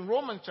tells us in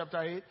Romans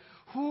chapter 8,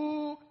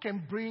 who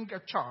can bring a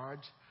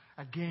charge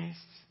against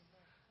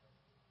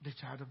the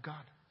child of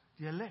God,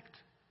 the elect?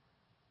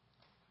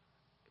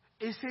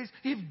 It says,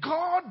 if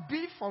God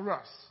be for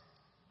us,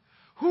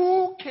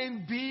 who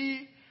can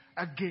be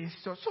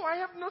against us? So I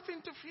have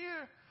nothing to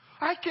fear.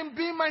 I can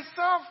be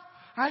myself.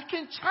 I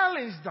can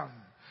challenge them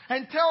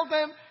and tell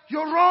them,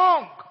 you're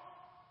wrong.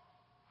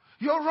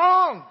 You're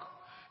wrong.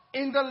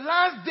 In the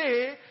last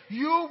day,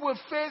 you will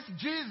face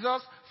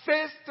Jesus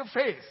face to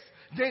face.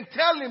 Then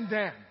tell him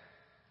then.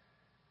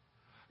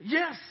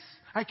 Yes,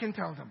 I can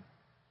tell them.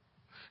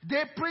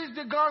 They preached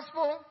the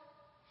gospel.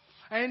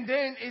 And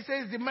then it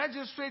says the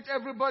magistrate,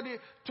 everybody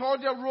tore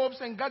their robes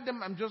and got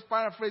them. I'm just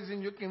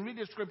paraphrasing. You can read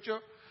the scripture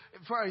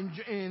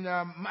in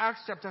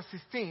Acts chapter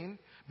 16,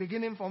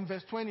 beginning from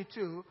verse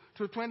 22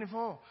 to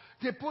 24.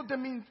 They put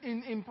them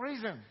in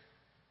prison.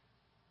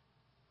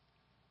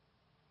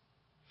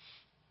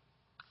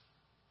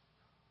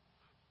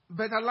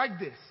 But I like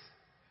this.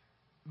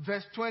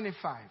 Verse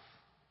 25.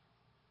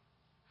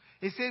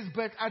 It says,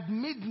 but at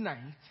midnight,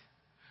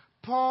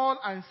 Paul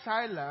and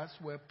Silas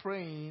were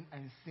praying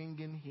and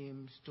singing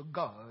hymns to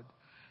God,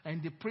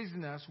 and the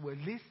prisoners were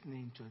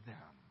listening to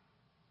them.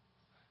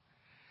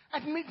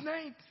 At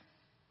midnight.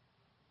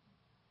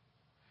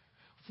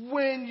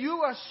 When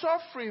you are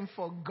suffering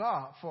for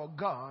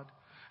God,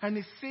 and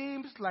it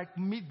seems like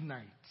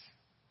midnight,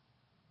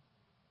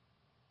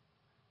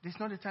 it's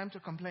not the time to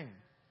complain.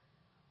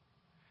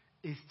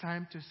 It's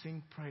time to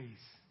sing praise.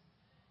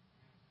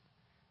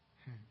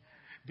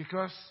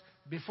 Because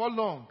before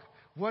long,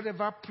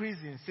 whatever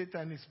prison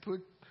Satan has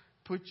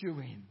put you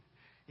in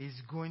is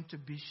going to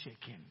be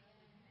shaken.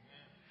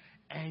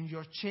 And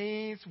your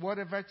chains,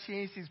 whatever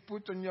chains is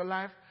put on your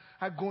life,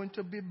 are going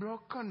to be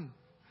broken.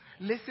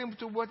 Listen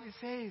to what it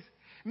says.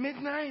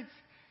 Midnight,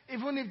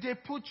 even if they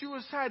put you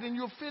aside and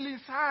you're feeling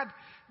sad,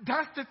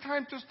 that's the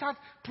time to start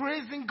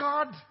praising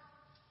God.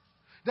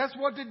 That's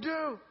what they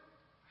do.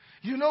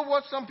 You know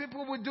what some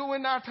people would do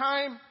in our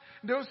time?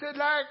 They'll say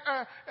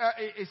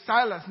it's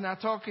Silas now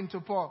talking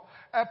to Paul.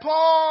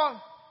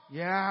 Paul,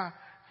 yeah.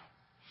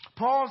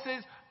 Paul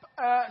says,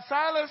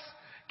 Silas,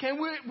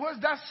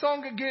 what's that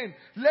song again?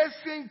 Let's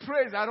sing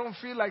praise. I don't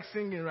feel like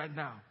singing right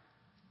now.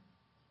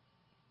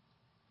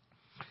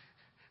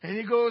 And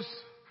he goes,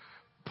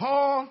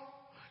 Paul,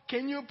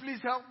 can you please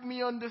help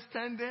me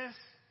understand this?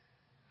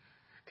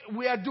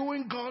 We are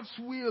doing God's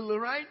will,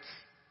 right?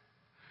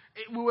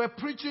 We were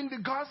preaching the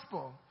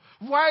gospel.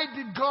 Why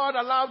did God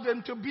allow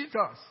them to beat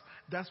us?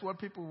 That's what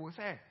people will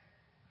say.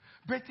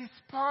 But it's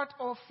part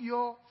of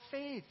your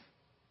faith.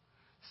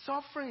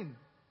 Suffering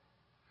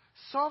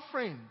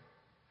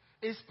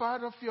is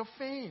part of your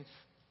faith.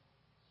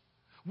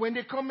 When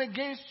they come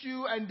against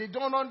you and they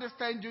don't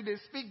understand you, they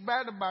speak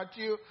bad about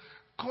you,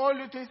 call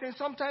you things, and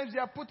sometimes they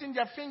are putting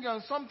their finger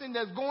on something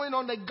that's going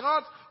on that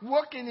God's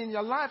working in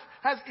your life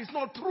is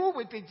not through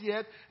with it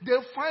yet.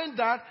 They'll find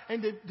that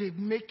and they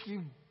make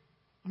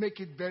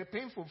it very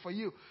painful for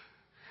you.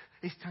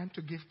 It's time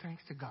to give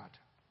thanks to God.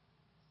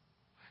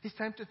 It's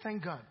time to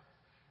thank God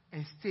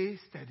and stay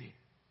steady.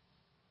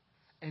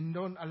 And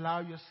don't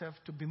allow yourself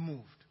to be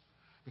moved,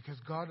 because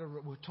God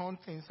will turn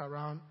things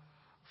around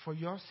for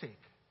your sake.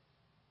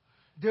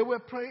 They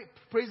were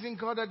praising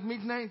God at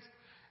midnight.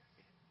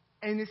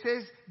 And it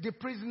says the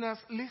prisoners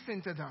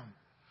listened to them.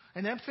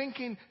 And I'm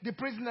thinking, the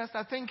prisoners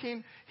are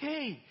thinking,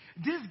 hey,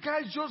 these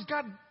guys just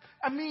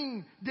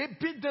they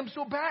beat them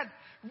so bad.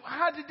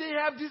 How did they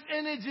have this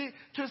energy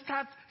to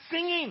start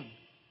singing?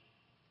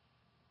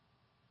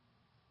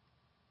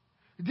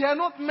 They are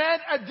not mad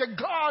at the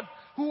God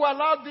who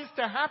allowed this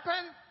to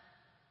happen.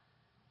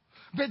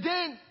 But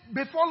then,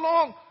 before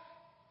long,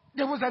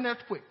 there was an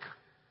earthquake.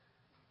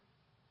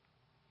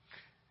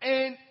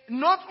 And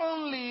not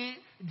only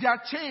their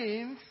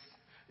chains,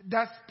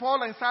 that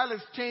Paul and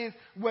Silas' chains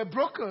were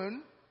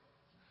broken,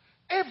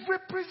 every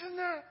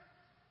prisoner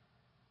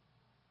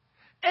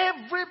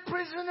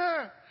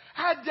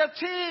had their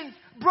chains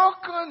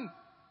broken.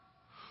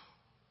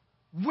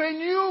 When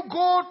you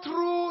go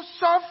through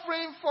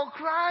suffering for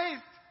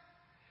Christ,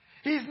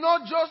 it's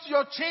not just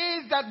your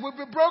chains that will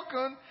be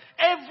broken.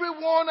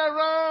 Everyone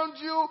around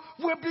you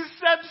will be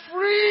set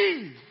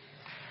free.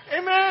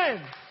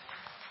 Amen.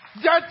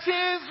 Their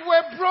chains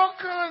were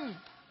broken.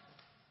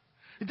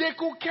 They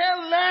could care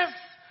less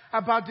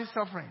about the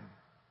suffering.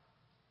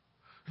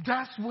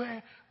 That's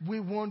where we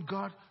want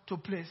God to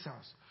place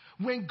us.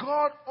 When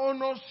God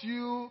honors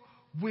you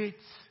with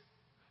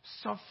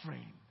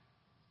suffering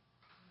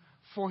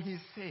for His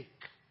sake,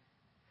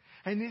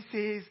 and He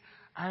says,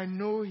 I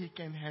know He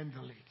can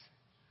handle it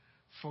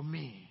for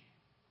me,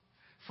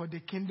 for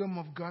the kingdom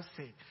of God's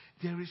sake,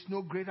 there is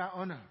no greater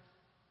honor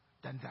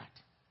than that.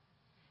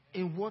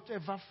 In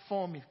whatever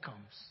form it comes.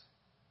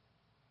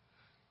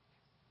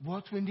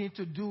 What we need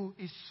to do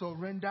is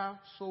surrender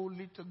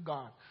solely to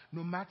God.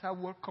 No matter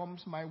what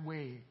comes my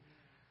way,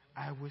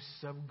 I will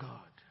serve God.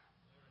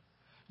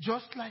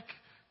 Just like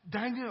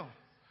Daniel.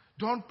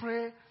 Don't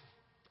pray,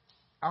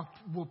 I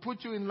will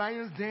put you in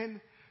lion's den,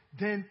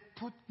 then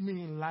put me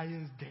in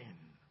lion's den.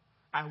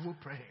 I will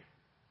pray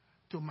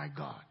to my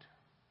God.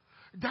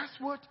 That's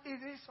what it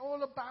is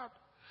all about.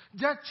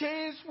 Their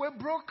chains were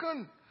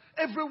broken.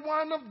 Every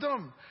one of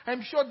them.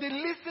 I'm sure they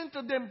listened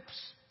to them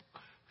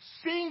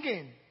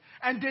singing.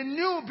 And they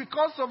knew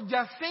because of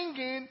their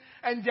singing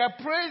and their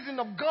praising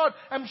of God,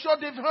 I'm sure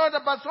they've heard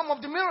about some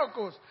of the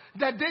miracles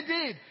that they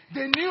did.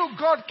 They knew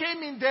God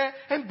came in there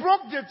and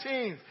broke their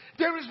chains.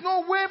 There is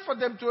no way for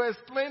them to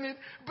explain it,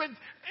 but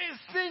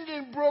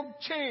singing broke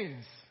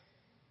chains.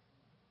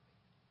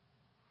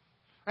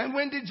 And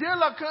when the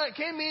jailer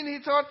came in,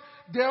 he thought,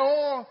 they're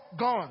all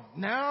gone.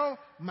 Now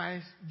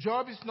my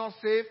job is not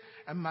safe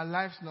and my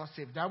life's not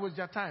safe. That was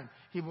their time.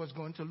 He was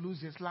going to lose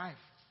his life.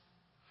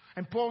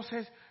 And Paul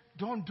says,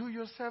 don't do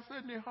yourself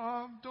any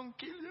harm. Don't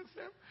kill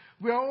yourself.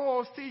 We are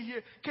all still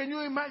here. Can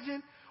you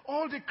imagine?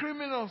 All the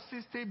criminals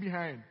still stay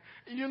behind.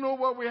 You know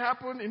what will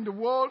happen in the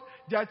world?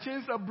 Their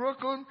chains are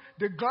broken.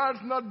 The guard's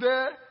not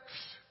there.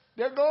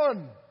 They're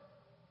gone.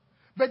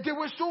 But they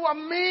were so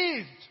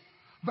amazed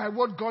by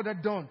what God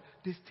had done.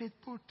 They stayed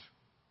put.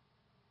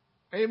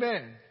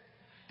 Amen.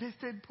 They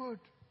stayed put.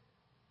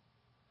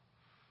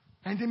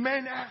 And the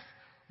man asked,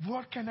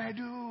 what can I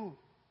do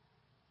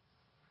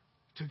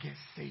to get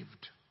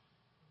saved?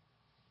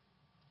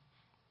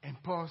 And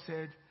Paul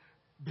said,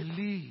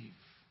 believe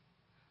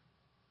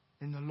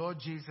in the Lord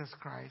Jesus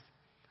Christ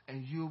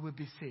and you will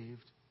be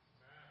saved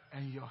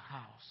and your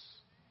house.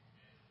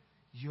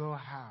 Your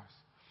house.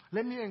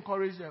 Let me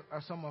encourage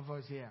some of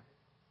us here.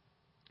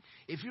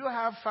 If you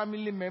have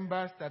family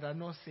members that are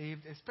not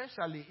saved,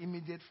 especially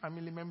immediate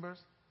family members,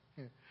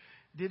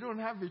 they don't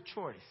have a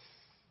choice.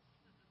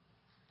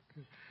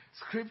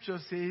 Scripture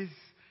says,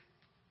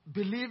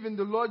 believe in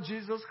the Lord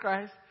Jesus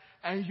Christ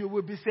and you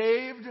will be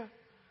saved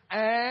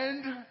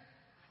and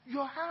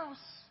your house.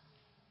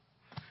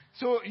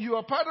 So you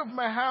are part of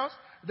my house.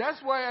 That's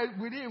why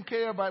we didn't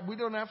care about, we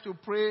don't have to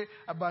pray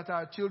about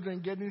our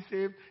children getting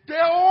saved.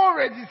 They're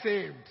already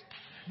saved.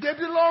 They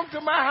belong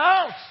to my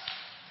house.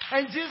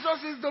 And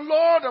Jesus is the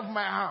Lord of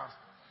my house.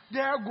 They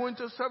are going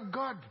to serve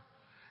God.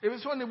 It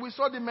was funny, we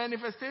saw the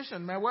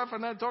manifestation. My wife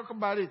and I talk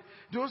about it.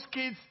 Those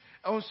kids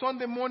on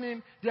Sunday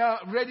morning, they are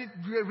ready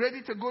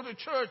to go to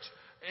church.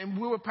 And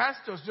we were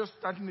pastors just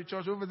starting the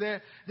church over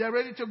there. They're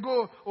ready to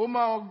go.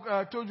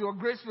 Omar told you, or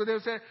Grace, they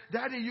said,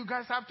 Daddy, you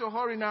guys have to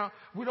hurry now.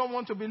 We don't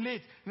want to be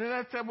late. And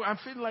then I'm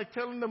feeling like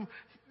telling them,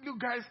 you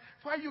guys,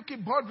 why you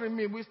keep bothering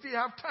me? We still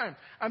have time.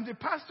 I'm the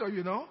pastor,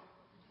 you know.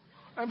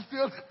 I'm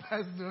still the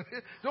pastor.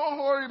 Don't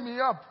hurry me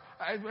up.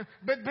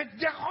 But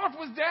their heart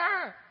was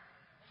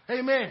there.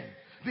 Amen.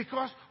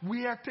 Because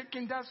we are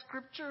taking that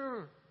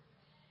scripture.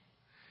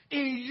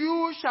 In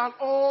you shall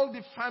all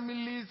the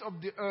families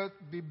of the earth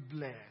be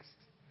blessed.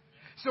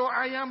 So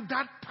I am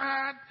that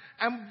part,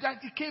 and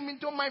that it came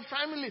into my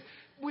family.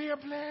 We are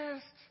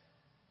blessed.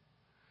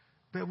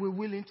 But we're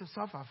willing to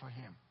suffer for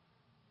him.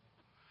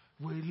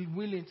 We're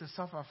willing to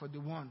suffer for the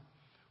one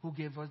who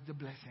gave us the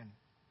blessing.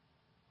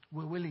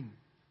 We're willing.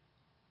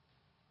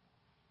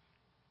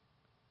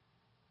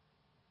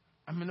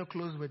 I'm going to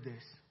close with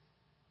this.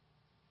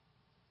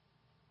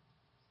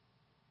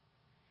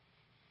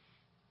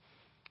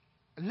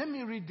 Let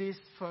me read this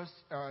first.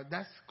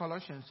 That's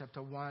Colossians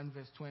chapter 1,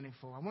 verse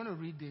 24. I want to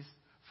read this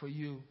for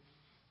you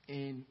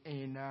in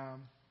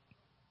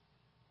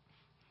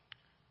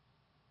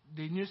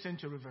the New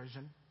Century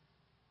Version.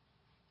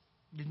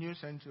 The New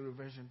Century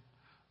Version.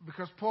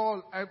 Because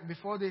Paul,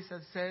 before this,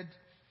 had said,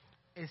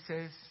 it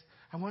says,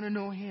 I want to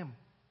know him.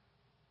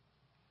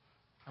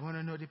 I want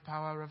to know the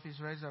power of his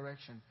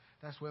resurrection.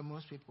 That's where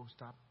most people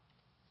stop.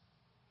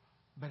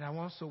 But I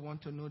also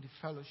want to know the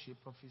fellowship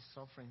of his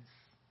sufferings.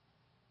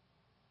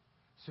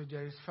 So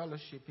there is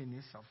fellowship in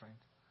his suffering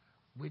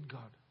with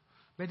God.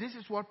 But this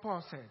is what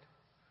Paul said.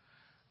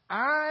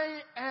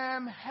 I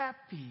am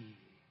happy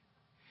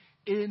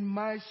in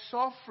my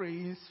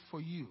sufferings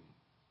for you.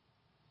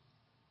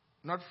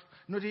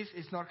 Notice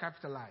it's not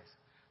capitalized.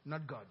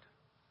 Not God.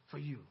 For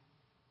you.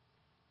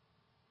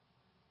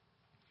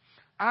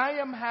 I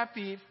am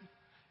happy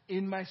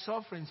in my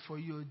sufferings for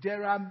you.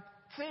 There are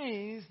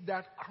things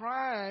that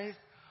Christ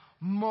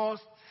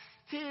must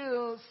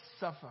still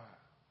suffer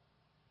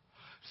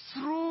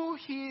through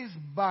his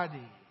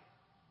body,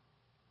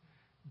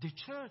 the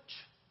church.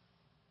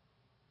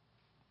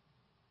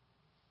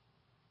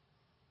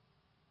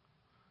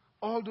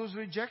 All those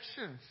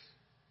rejections,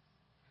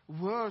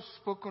 words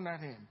spoken at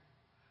him,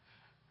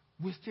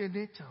 we still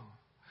need to.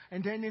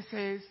 And then he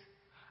says,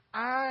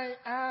 I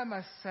am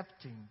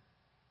accepting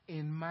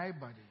in my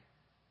body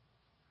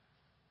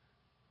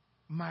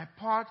my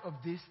part of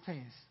these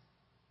things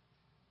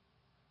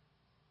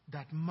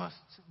that must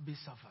be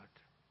suffered.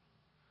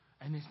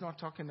 And he's not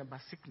talking about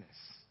sickness.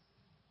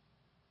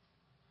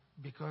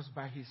 Because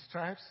by his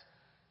stripes,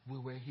 we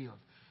were healed.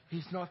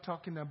 He's not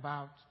talking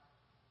about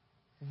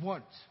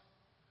want.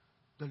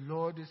 The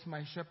Lord is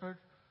my shepherd,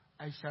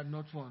 I shall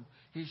not want.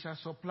 He shall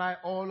supply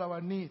all our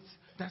needs.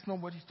 That's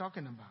not what he's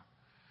talking about.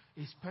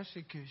 It's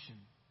persecution.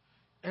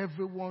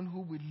 Everyone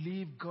who will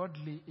live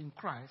godly in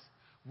Christ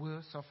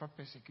will suffer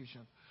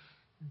persecution.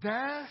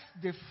 That's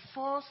the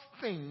first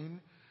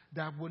thing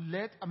that will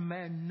let a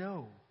man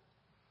know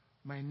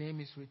my name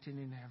is written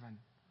in heaven.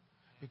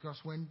 Because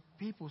when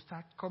people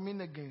start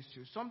coming against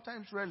you,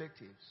 sometimes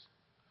relatives,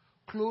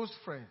 close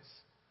friends,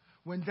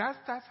 when that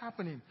starts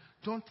happening,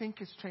 don't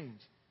think it's strange.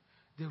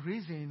 The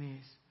reason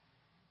is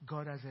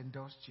God has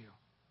endorsed you.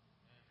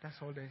 That's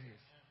all that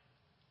is.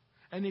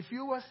 And if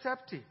you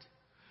accept it,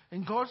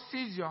 and God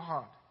sees your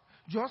heart,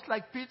 just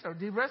like Peter,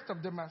 the rest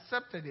of them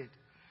accepted it.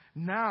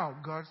 Now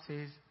God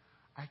says,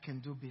 I can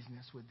do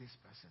business with this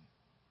person.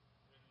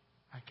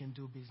 I can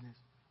do business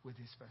with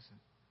this person.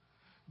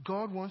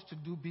 God wants to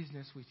do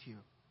business with you.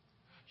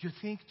 You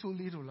think too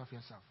little of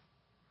yourself.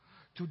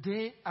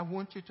 Today, I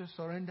want you to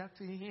surrender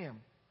to him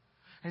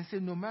and say,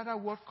 no matter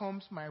what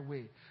comes my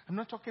way. I'm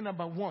not talking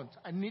about want.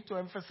 I need to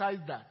emphasize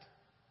that.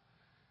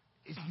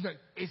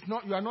 It's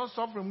not, you are not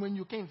suffering when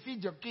you can't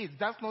feed your kids.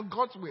 That's not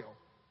God's will.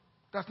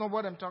 That's not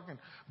what I'm talking.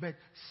 But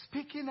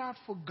speaking out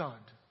for God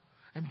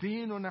and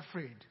being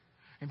unafraid,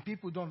 and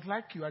people don't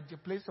like you at your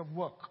place of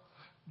work,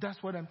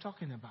 that's what I'm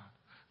talking about.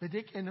 But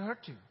they can hurt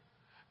you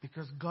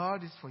because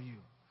God is for you.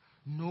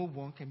 No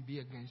one can be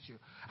against you.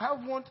 I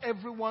want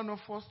every one of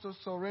us to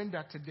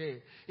surrender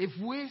today. If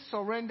we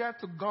surrender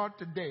to God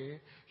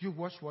today, you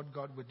watch what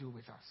God will do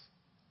with us.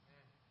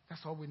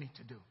 That's all we need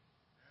to do.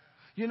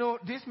 You know,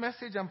 this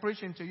message I'm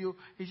preaching to you,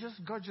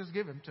 God just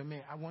gave him to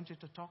me. I want you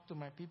to talk to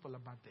my people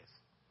about this.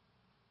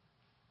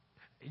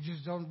 You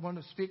just don't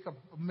want to speak a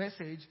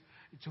message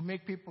to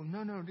make people,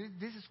 no,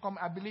 this is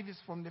I believe it's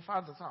from the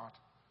Father's heart.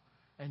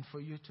 And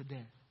for you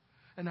today.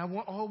 And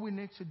all we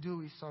need to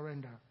do is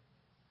surrender.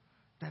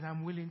 That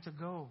I'm willing to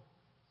go.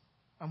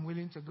 I'm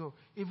willing to go.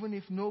 Even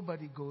if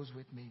nobody goes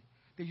with me.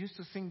 They used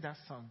to sing that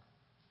song.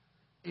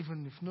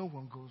 Even if no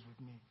one goes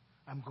with me,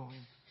 I'm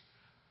going.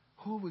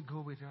 Who will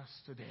go with us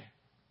today?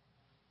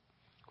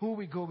 Who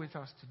will go with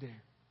us today?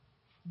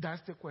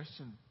 That's the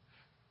question.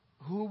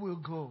 Who will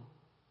go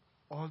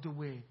all the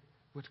way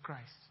with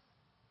Christ?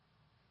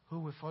 Who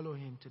will follow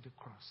him to the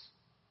cross?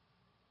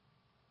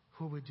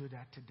 Who will do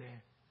that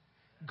today?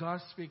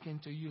 God's speaking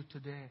to you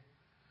today.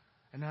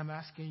 And I'm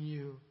asking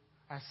you,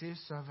 as his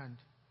servant,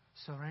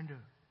 surrender.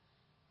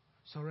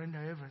 Surrender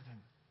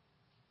everything.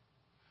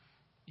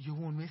 You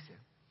won't miss it.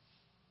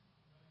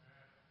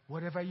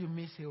 Whatever you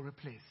miss, he'll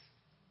replace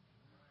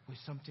with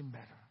something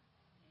better.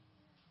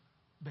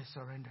 But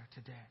surrender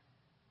today.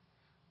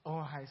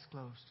 All eyes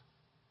closed.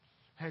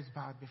 Heads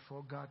bowed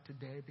before God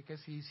today because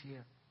he's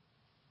here.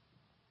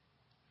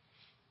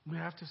 We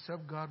have to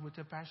serve God with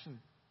a passion.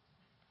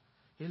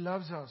 He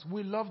loves us.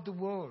 We love the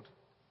world.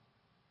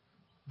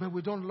 But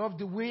we don't love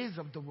the ways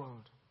of the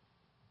world.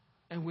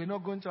 And we're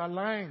not going to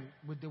align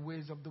with the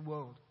ways of the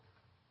world.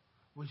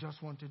 We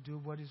just want to do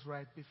what is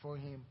right before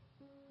him.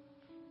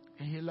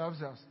 And he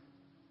loves us.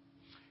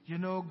 You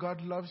know,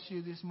 God loves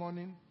you this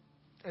morning.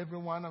 every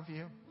one of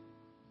you.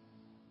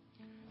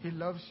 He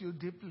loves you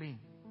deeply.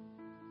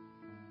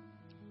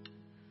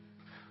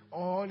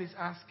 All he's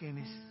asking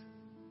is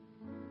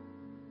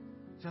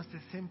just a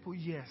simple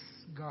yes.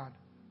 God,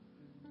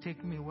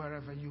 take me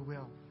wherever you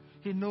will.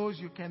 He knows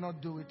you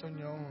cannot do it on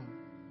your own.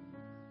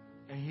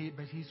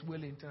 But he's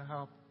willing to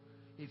help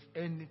if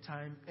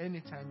anytime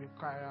you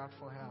cry out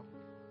for help.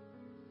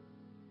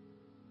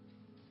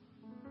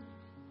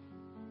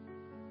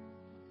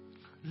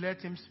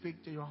 Let him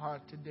speak to your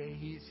heart today.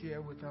 He is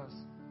here with us.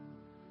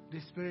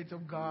 The Spirit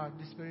of God,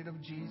 the Spirit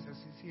of Jesus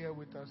is here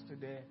with us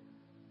today.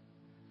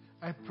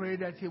 I pray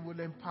that he will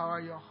empower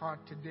your heart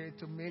today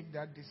to make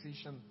that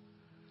decision.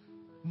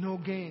 No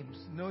games,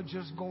 no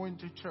just going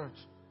to church.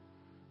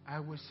 I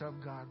will serve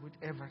God with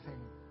everything.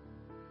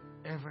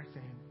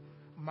 Everything.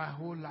 My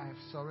whole life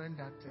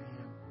surrendered to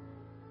him.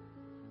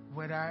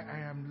 Whether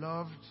I am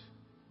loved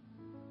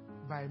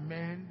by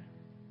men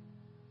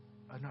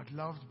or not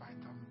loved by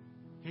them,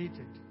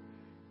 hated,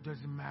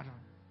 doesn't matter.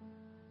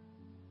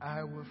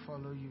 I will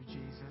follow you,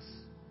 Jesus.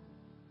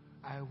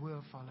 I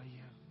will follow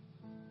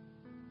you.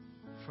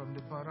 From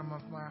the bottom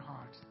of my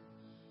heart,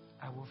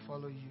 I will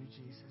follow you,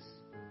 Jesus.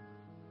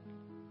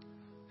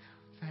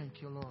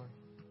 Thank you, Lord.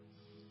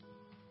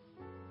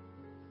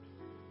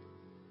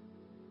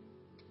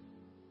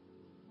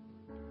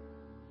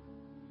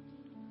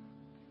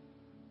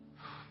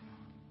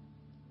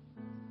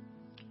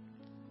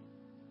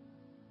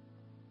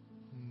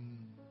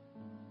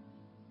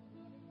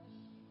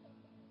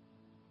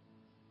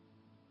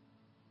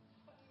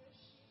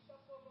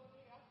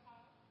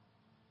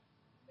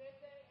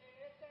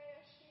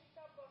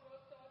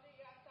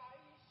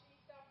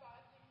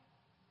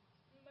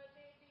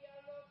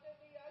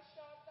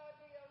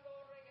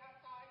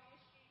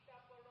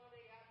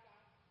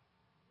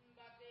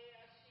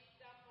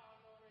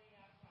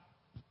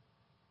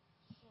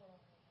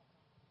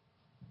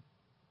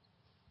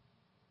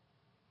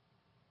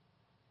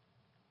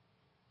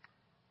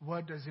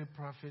 What does it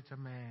profit a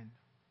man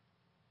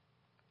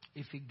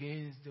if he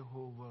gains the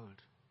whole world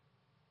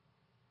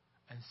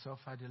and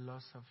suffer the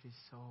loss of his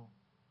soul?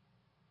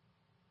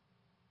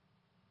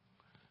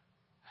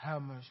 How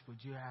much would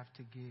you have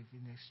to give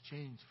in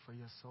exchange for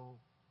your soul?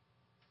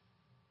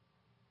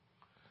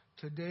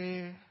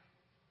 Today,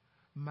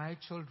 my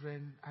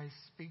children, I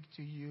speak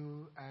to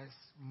you as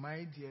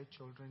my dear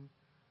children.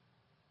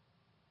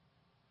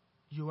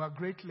 You are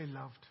greatly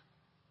loved,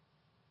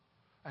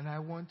 and I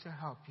want to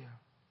help you.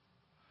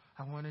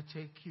 I want to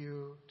take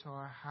you to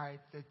a height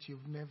that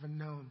you've never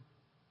known.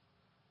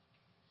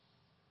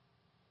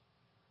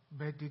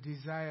 But the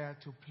desire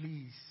to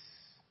please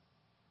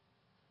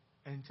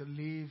and to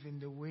live in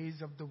the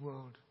ways of the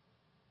world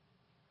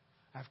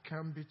have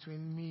come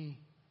between me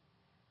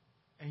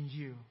and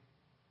you.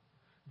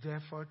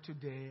 Therefore,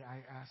 today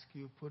I ask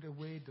you, put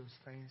away those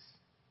things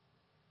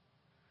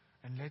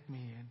and let me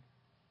in.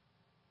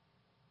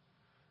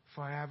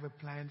 For I have a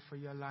plan for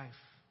your life.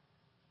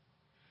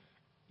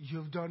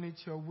 You've done it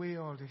your way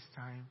all this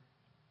time.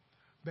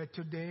 But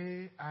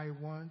today I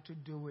want to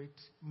do it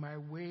my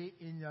way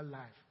in your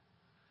life.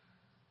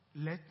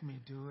 Let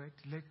me do it.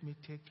 Let me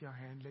take your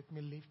hand. Let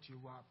me lift you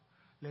up.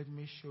 Let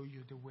me show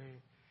you the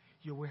way.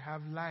 You will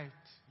have light.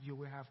 You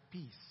will have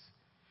peace.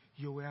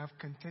 You will have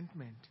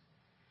contentment.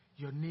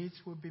 Your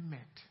needs will be met.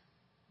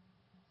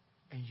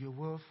 And you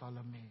will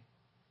follow me.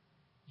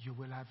 You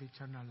will have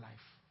eternal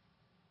life.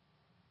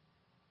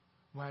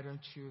 Why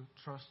don't you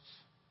trust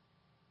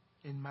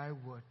in my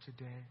word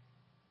today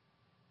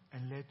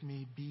and let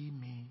me be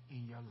me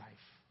in your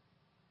life,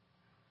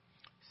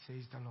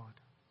 says the Lord.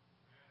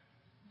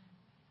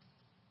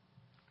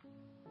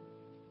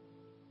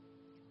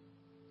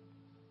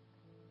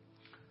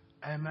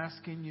 I'm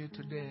asking you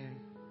today,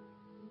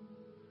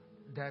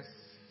 that's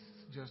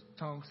just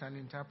tongues and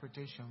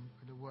interpretation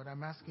for the word.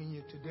 I'm asking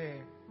you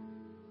today,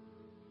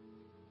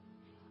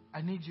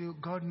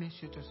 God needs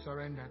you to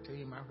surrender to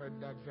him. I heard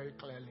that very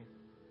clearly.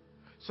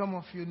 Some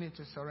of you need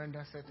to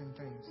surrender certain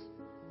things.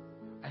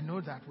 I know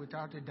that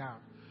without a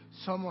doubt.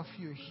 Some of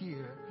you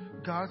here,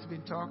 God's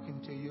been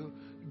talking to you.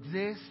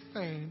 This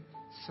thing,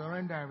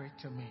 surrender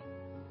it to me.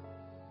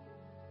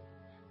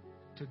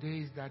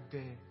 Today is that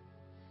day.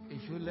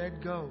 If you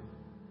let go,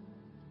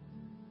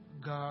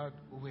 God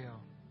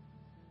will.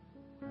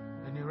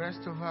 And the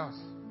rest of us,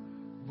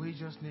 we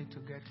just need to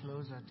get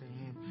closer to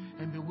him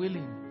and be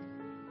willing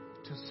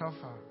to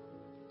suffer,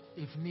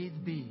 if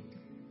need be,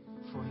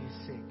 for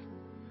his sake.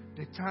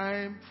 The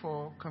time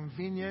for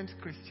convenient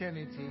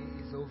Christianity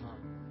is over.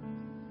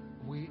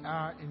 We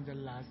are in the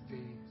last days.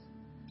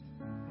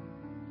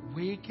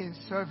 We can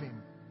serve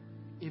him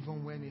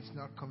even when it's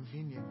not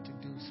convenient to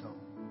do so.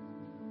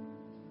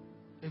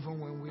 Even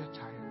when we're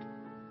tired,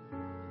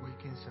 we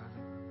can serve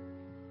him.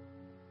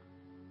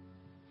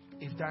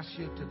 If that's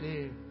you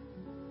today,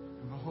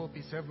 and I hope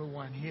it's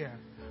everyone here,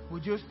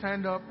 would you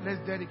stand up? Let's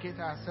dedicate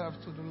ourselves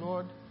to the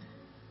Lord.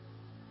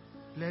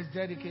 Let's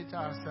dedicate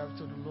ourselves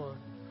to the Lord.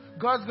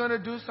 God's going to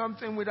do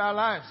something with our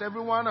lives,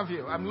 every one of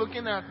you. I'm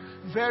looking at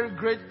very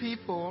great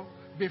people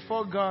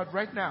before God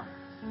right now.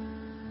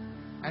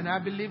 And I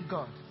believe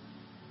God.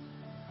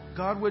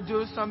 God will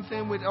do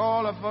something with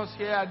all of us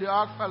here at the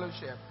Ark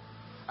Fellowship.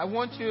 I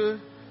want you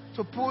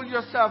to pull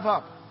yourself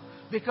up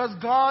because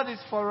God is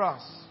for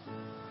us.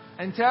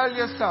 And tell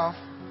yourself,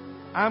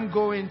 I'm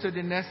going to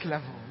the next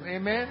level.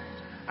 Amen?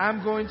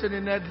 I'm going to the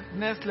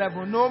next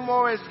level. No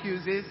more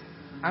excuses.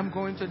 I'm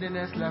going to the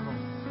next level.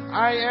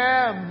 I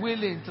am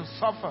willing to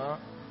suffer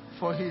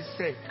for His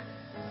sake.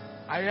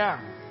 I am.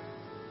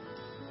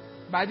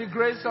 By the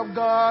grace of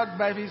God,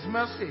 by His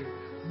mercy,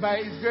 by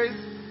His grace,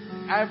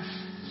 I've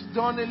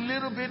done a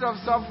little bit of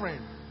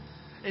suffering.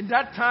 In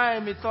that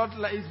time, it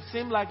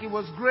seemed like it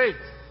was great.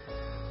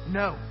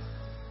 No.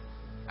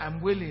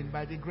 I'm willing,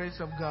 by the grace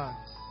of God,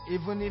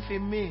 even if it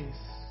means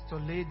to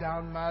lay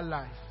down my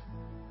life.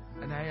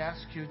 And I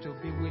ask you to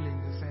be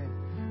willing the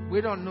same. We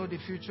don't know the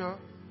future,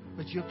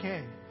 but you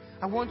can.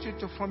 I want you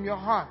to, from your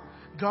heart,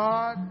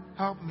 God,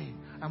 help me.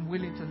 I'm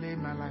willing to lay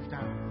my life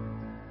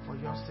down for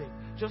your sake.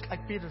 Just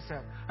like Peter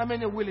said. How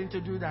many are willing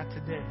to do that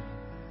today?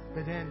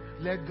 But then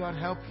let God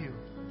help you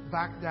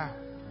back that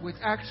with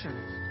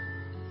actions.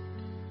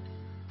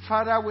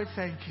 Father, we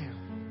thank you.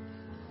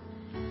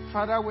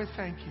 Father, we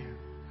thank you.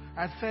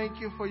 I thank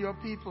you for your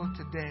people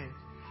today.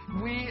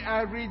 We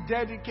are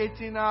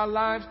rededicating our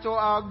lives to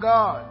our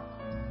God.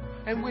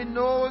 And we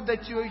know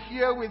that you're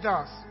here with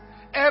us.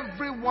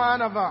 Every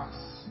one of us.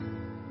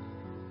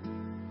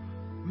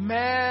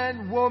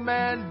 Man,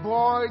 woman,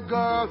 boy,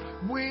 girl.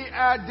 We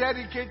are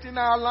dedicating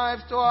our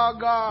lives to our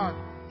God.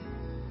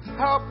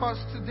 Help us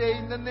today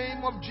in the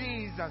name of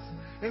Jesus.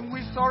 And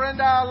we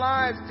surrender our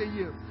lives to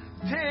you.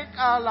 Take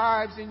our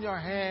lives in your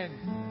hand.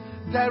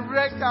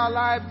 Direct our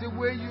lives the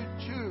way you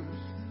choose.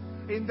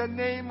 In the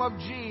name of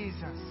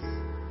Jesus.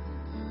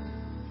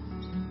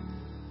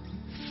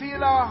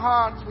 Fill our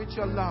hearts with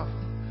your love.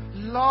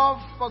 Love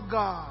for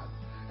God.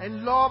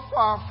 And love for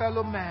our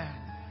fellow man.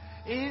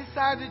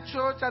 Inside the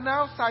church and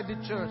outside the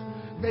church.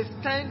 But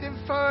standing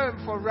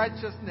firm for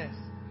righteousness.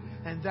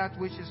 And that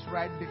which is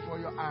right before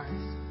your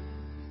eyes.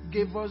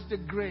 Give us the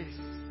grace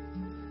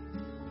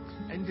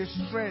and the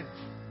strength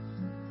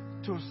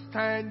to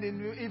stand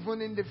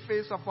even in the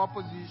face of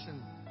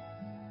opposition,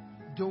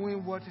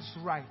 doing what is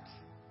right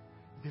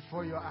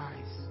before your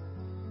eyes.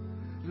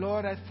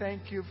 Lord, I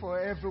thank you for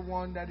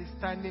everyone that is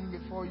standing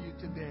before you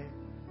today.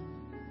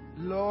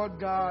 Lord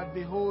God,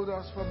 behold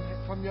us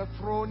from your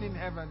throne in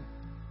heaven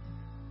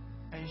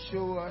and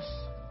show us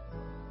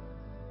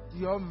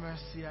your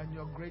mercy and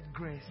your great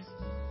grace.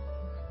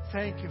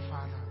 Thank you,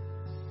 Father,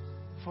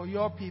 for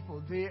your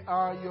people. They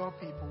are your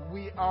people.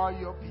 We are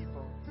your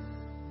people.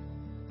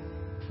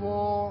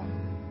 Pour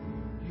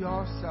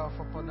yourself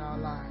upon our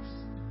lives.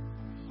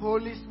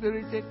 Holy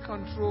Spirit, take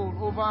control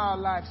over our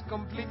lives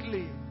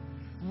completely.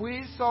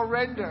 We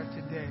surrender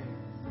today.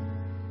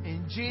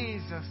 In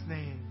Jesus'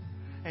 name.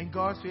 And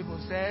God's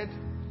people said,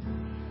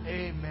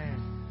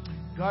 Amen.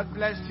 God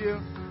bless you.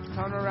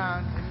 Turn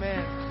around.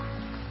 Amen.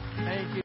 Thank you.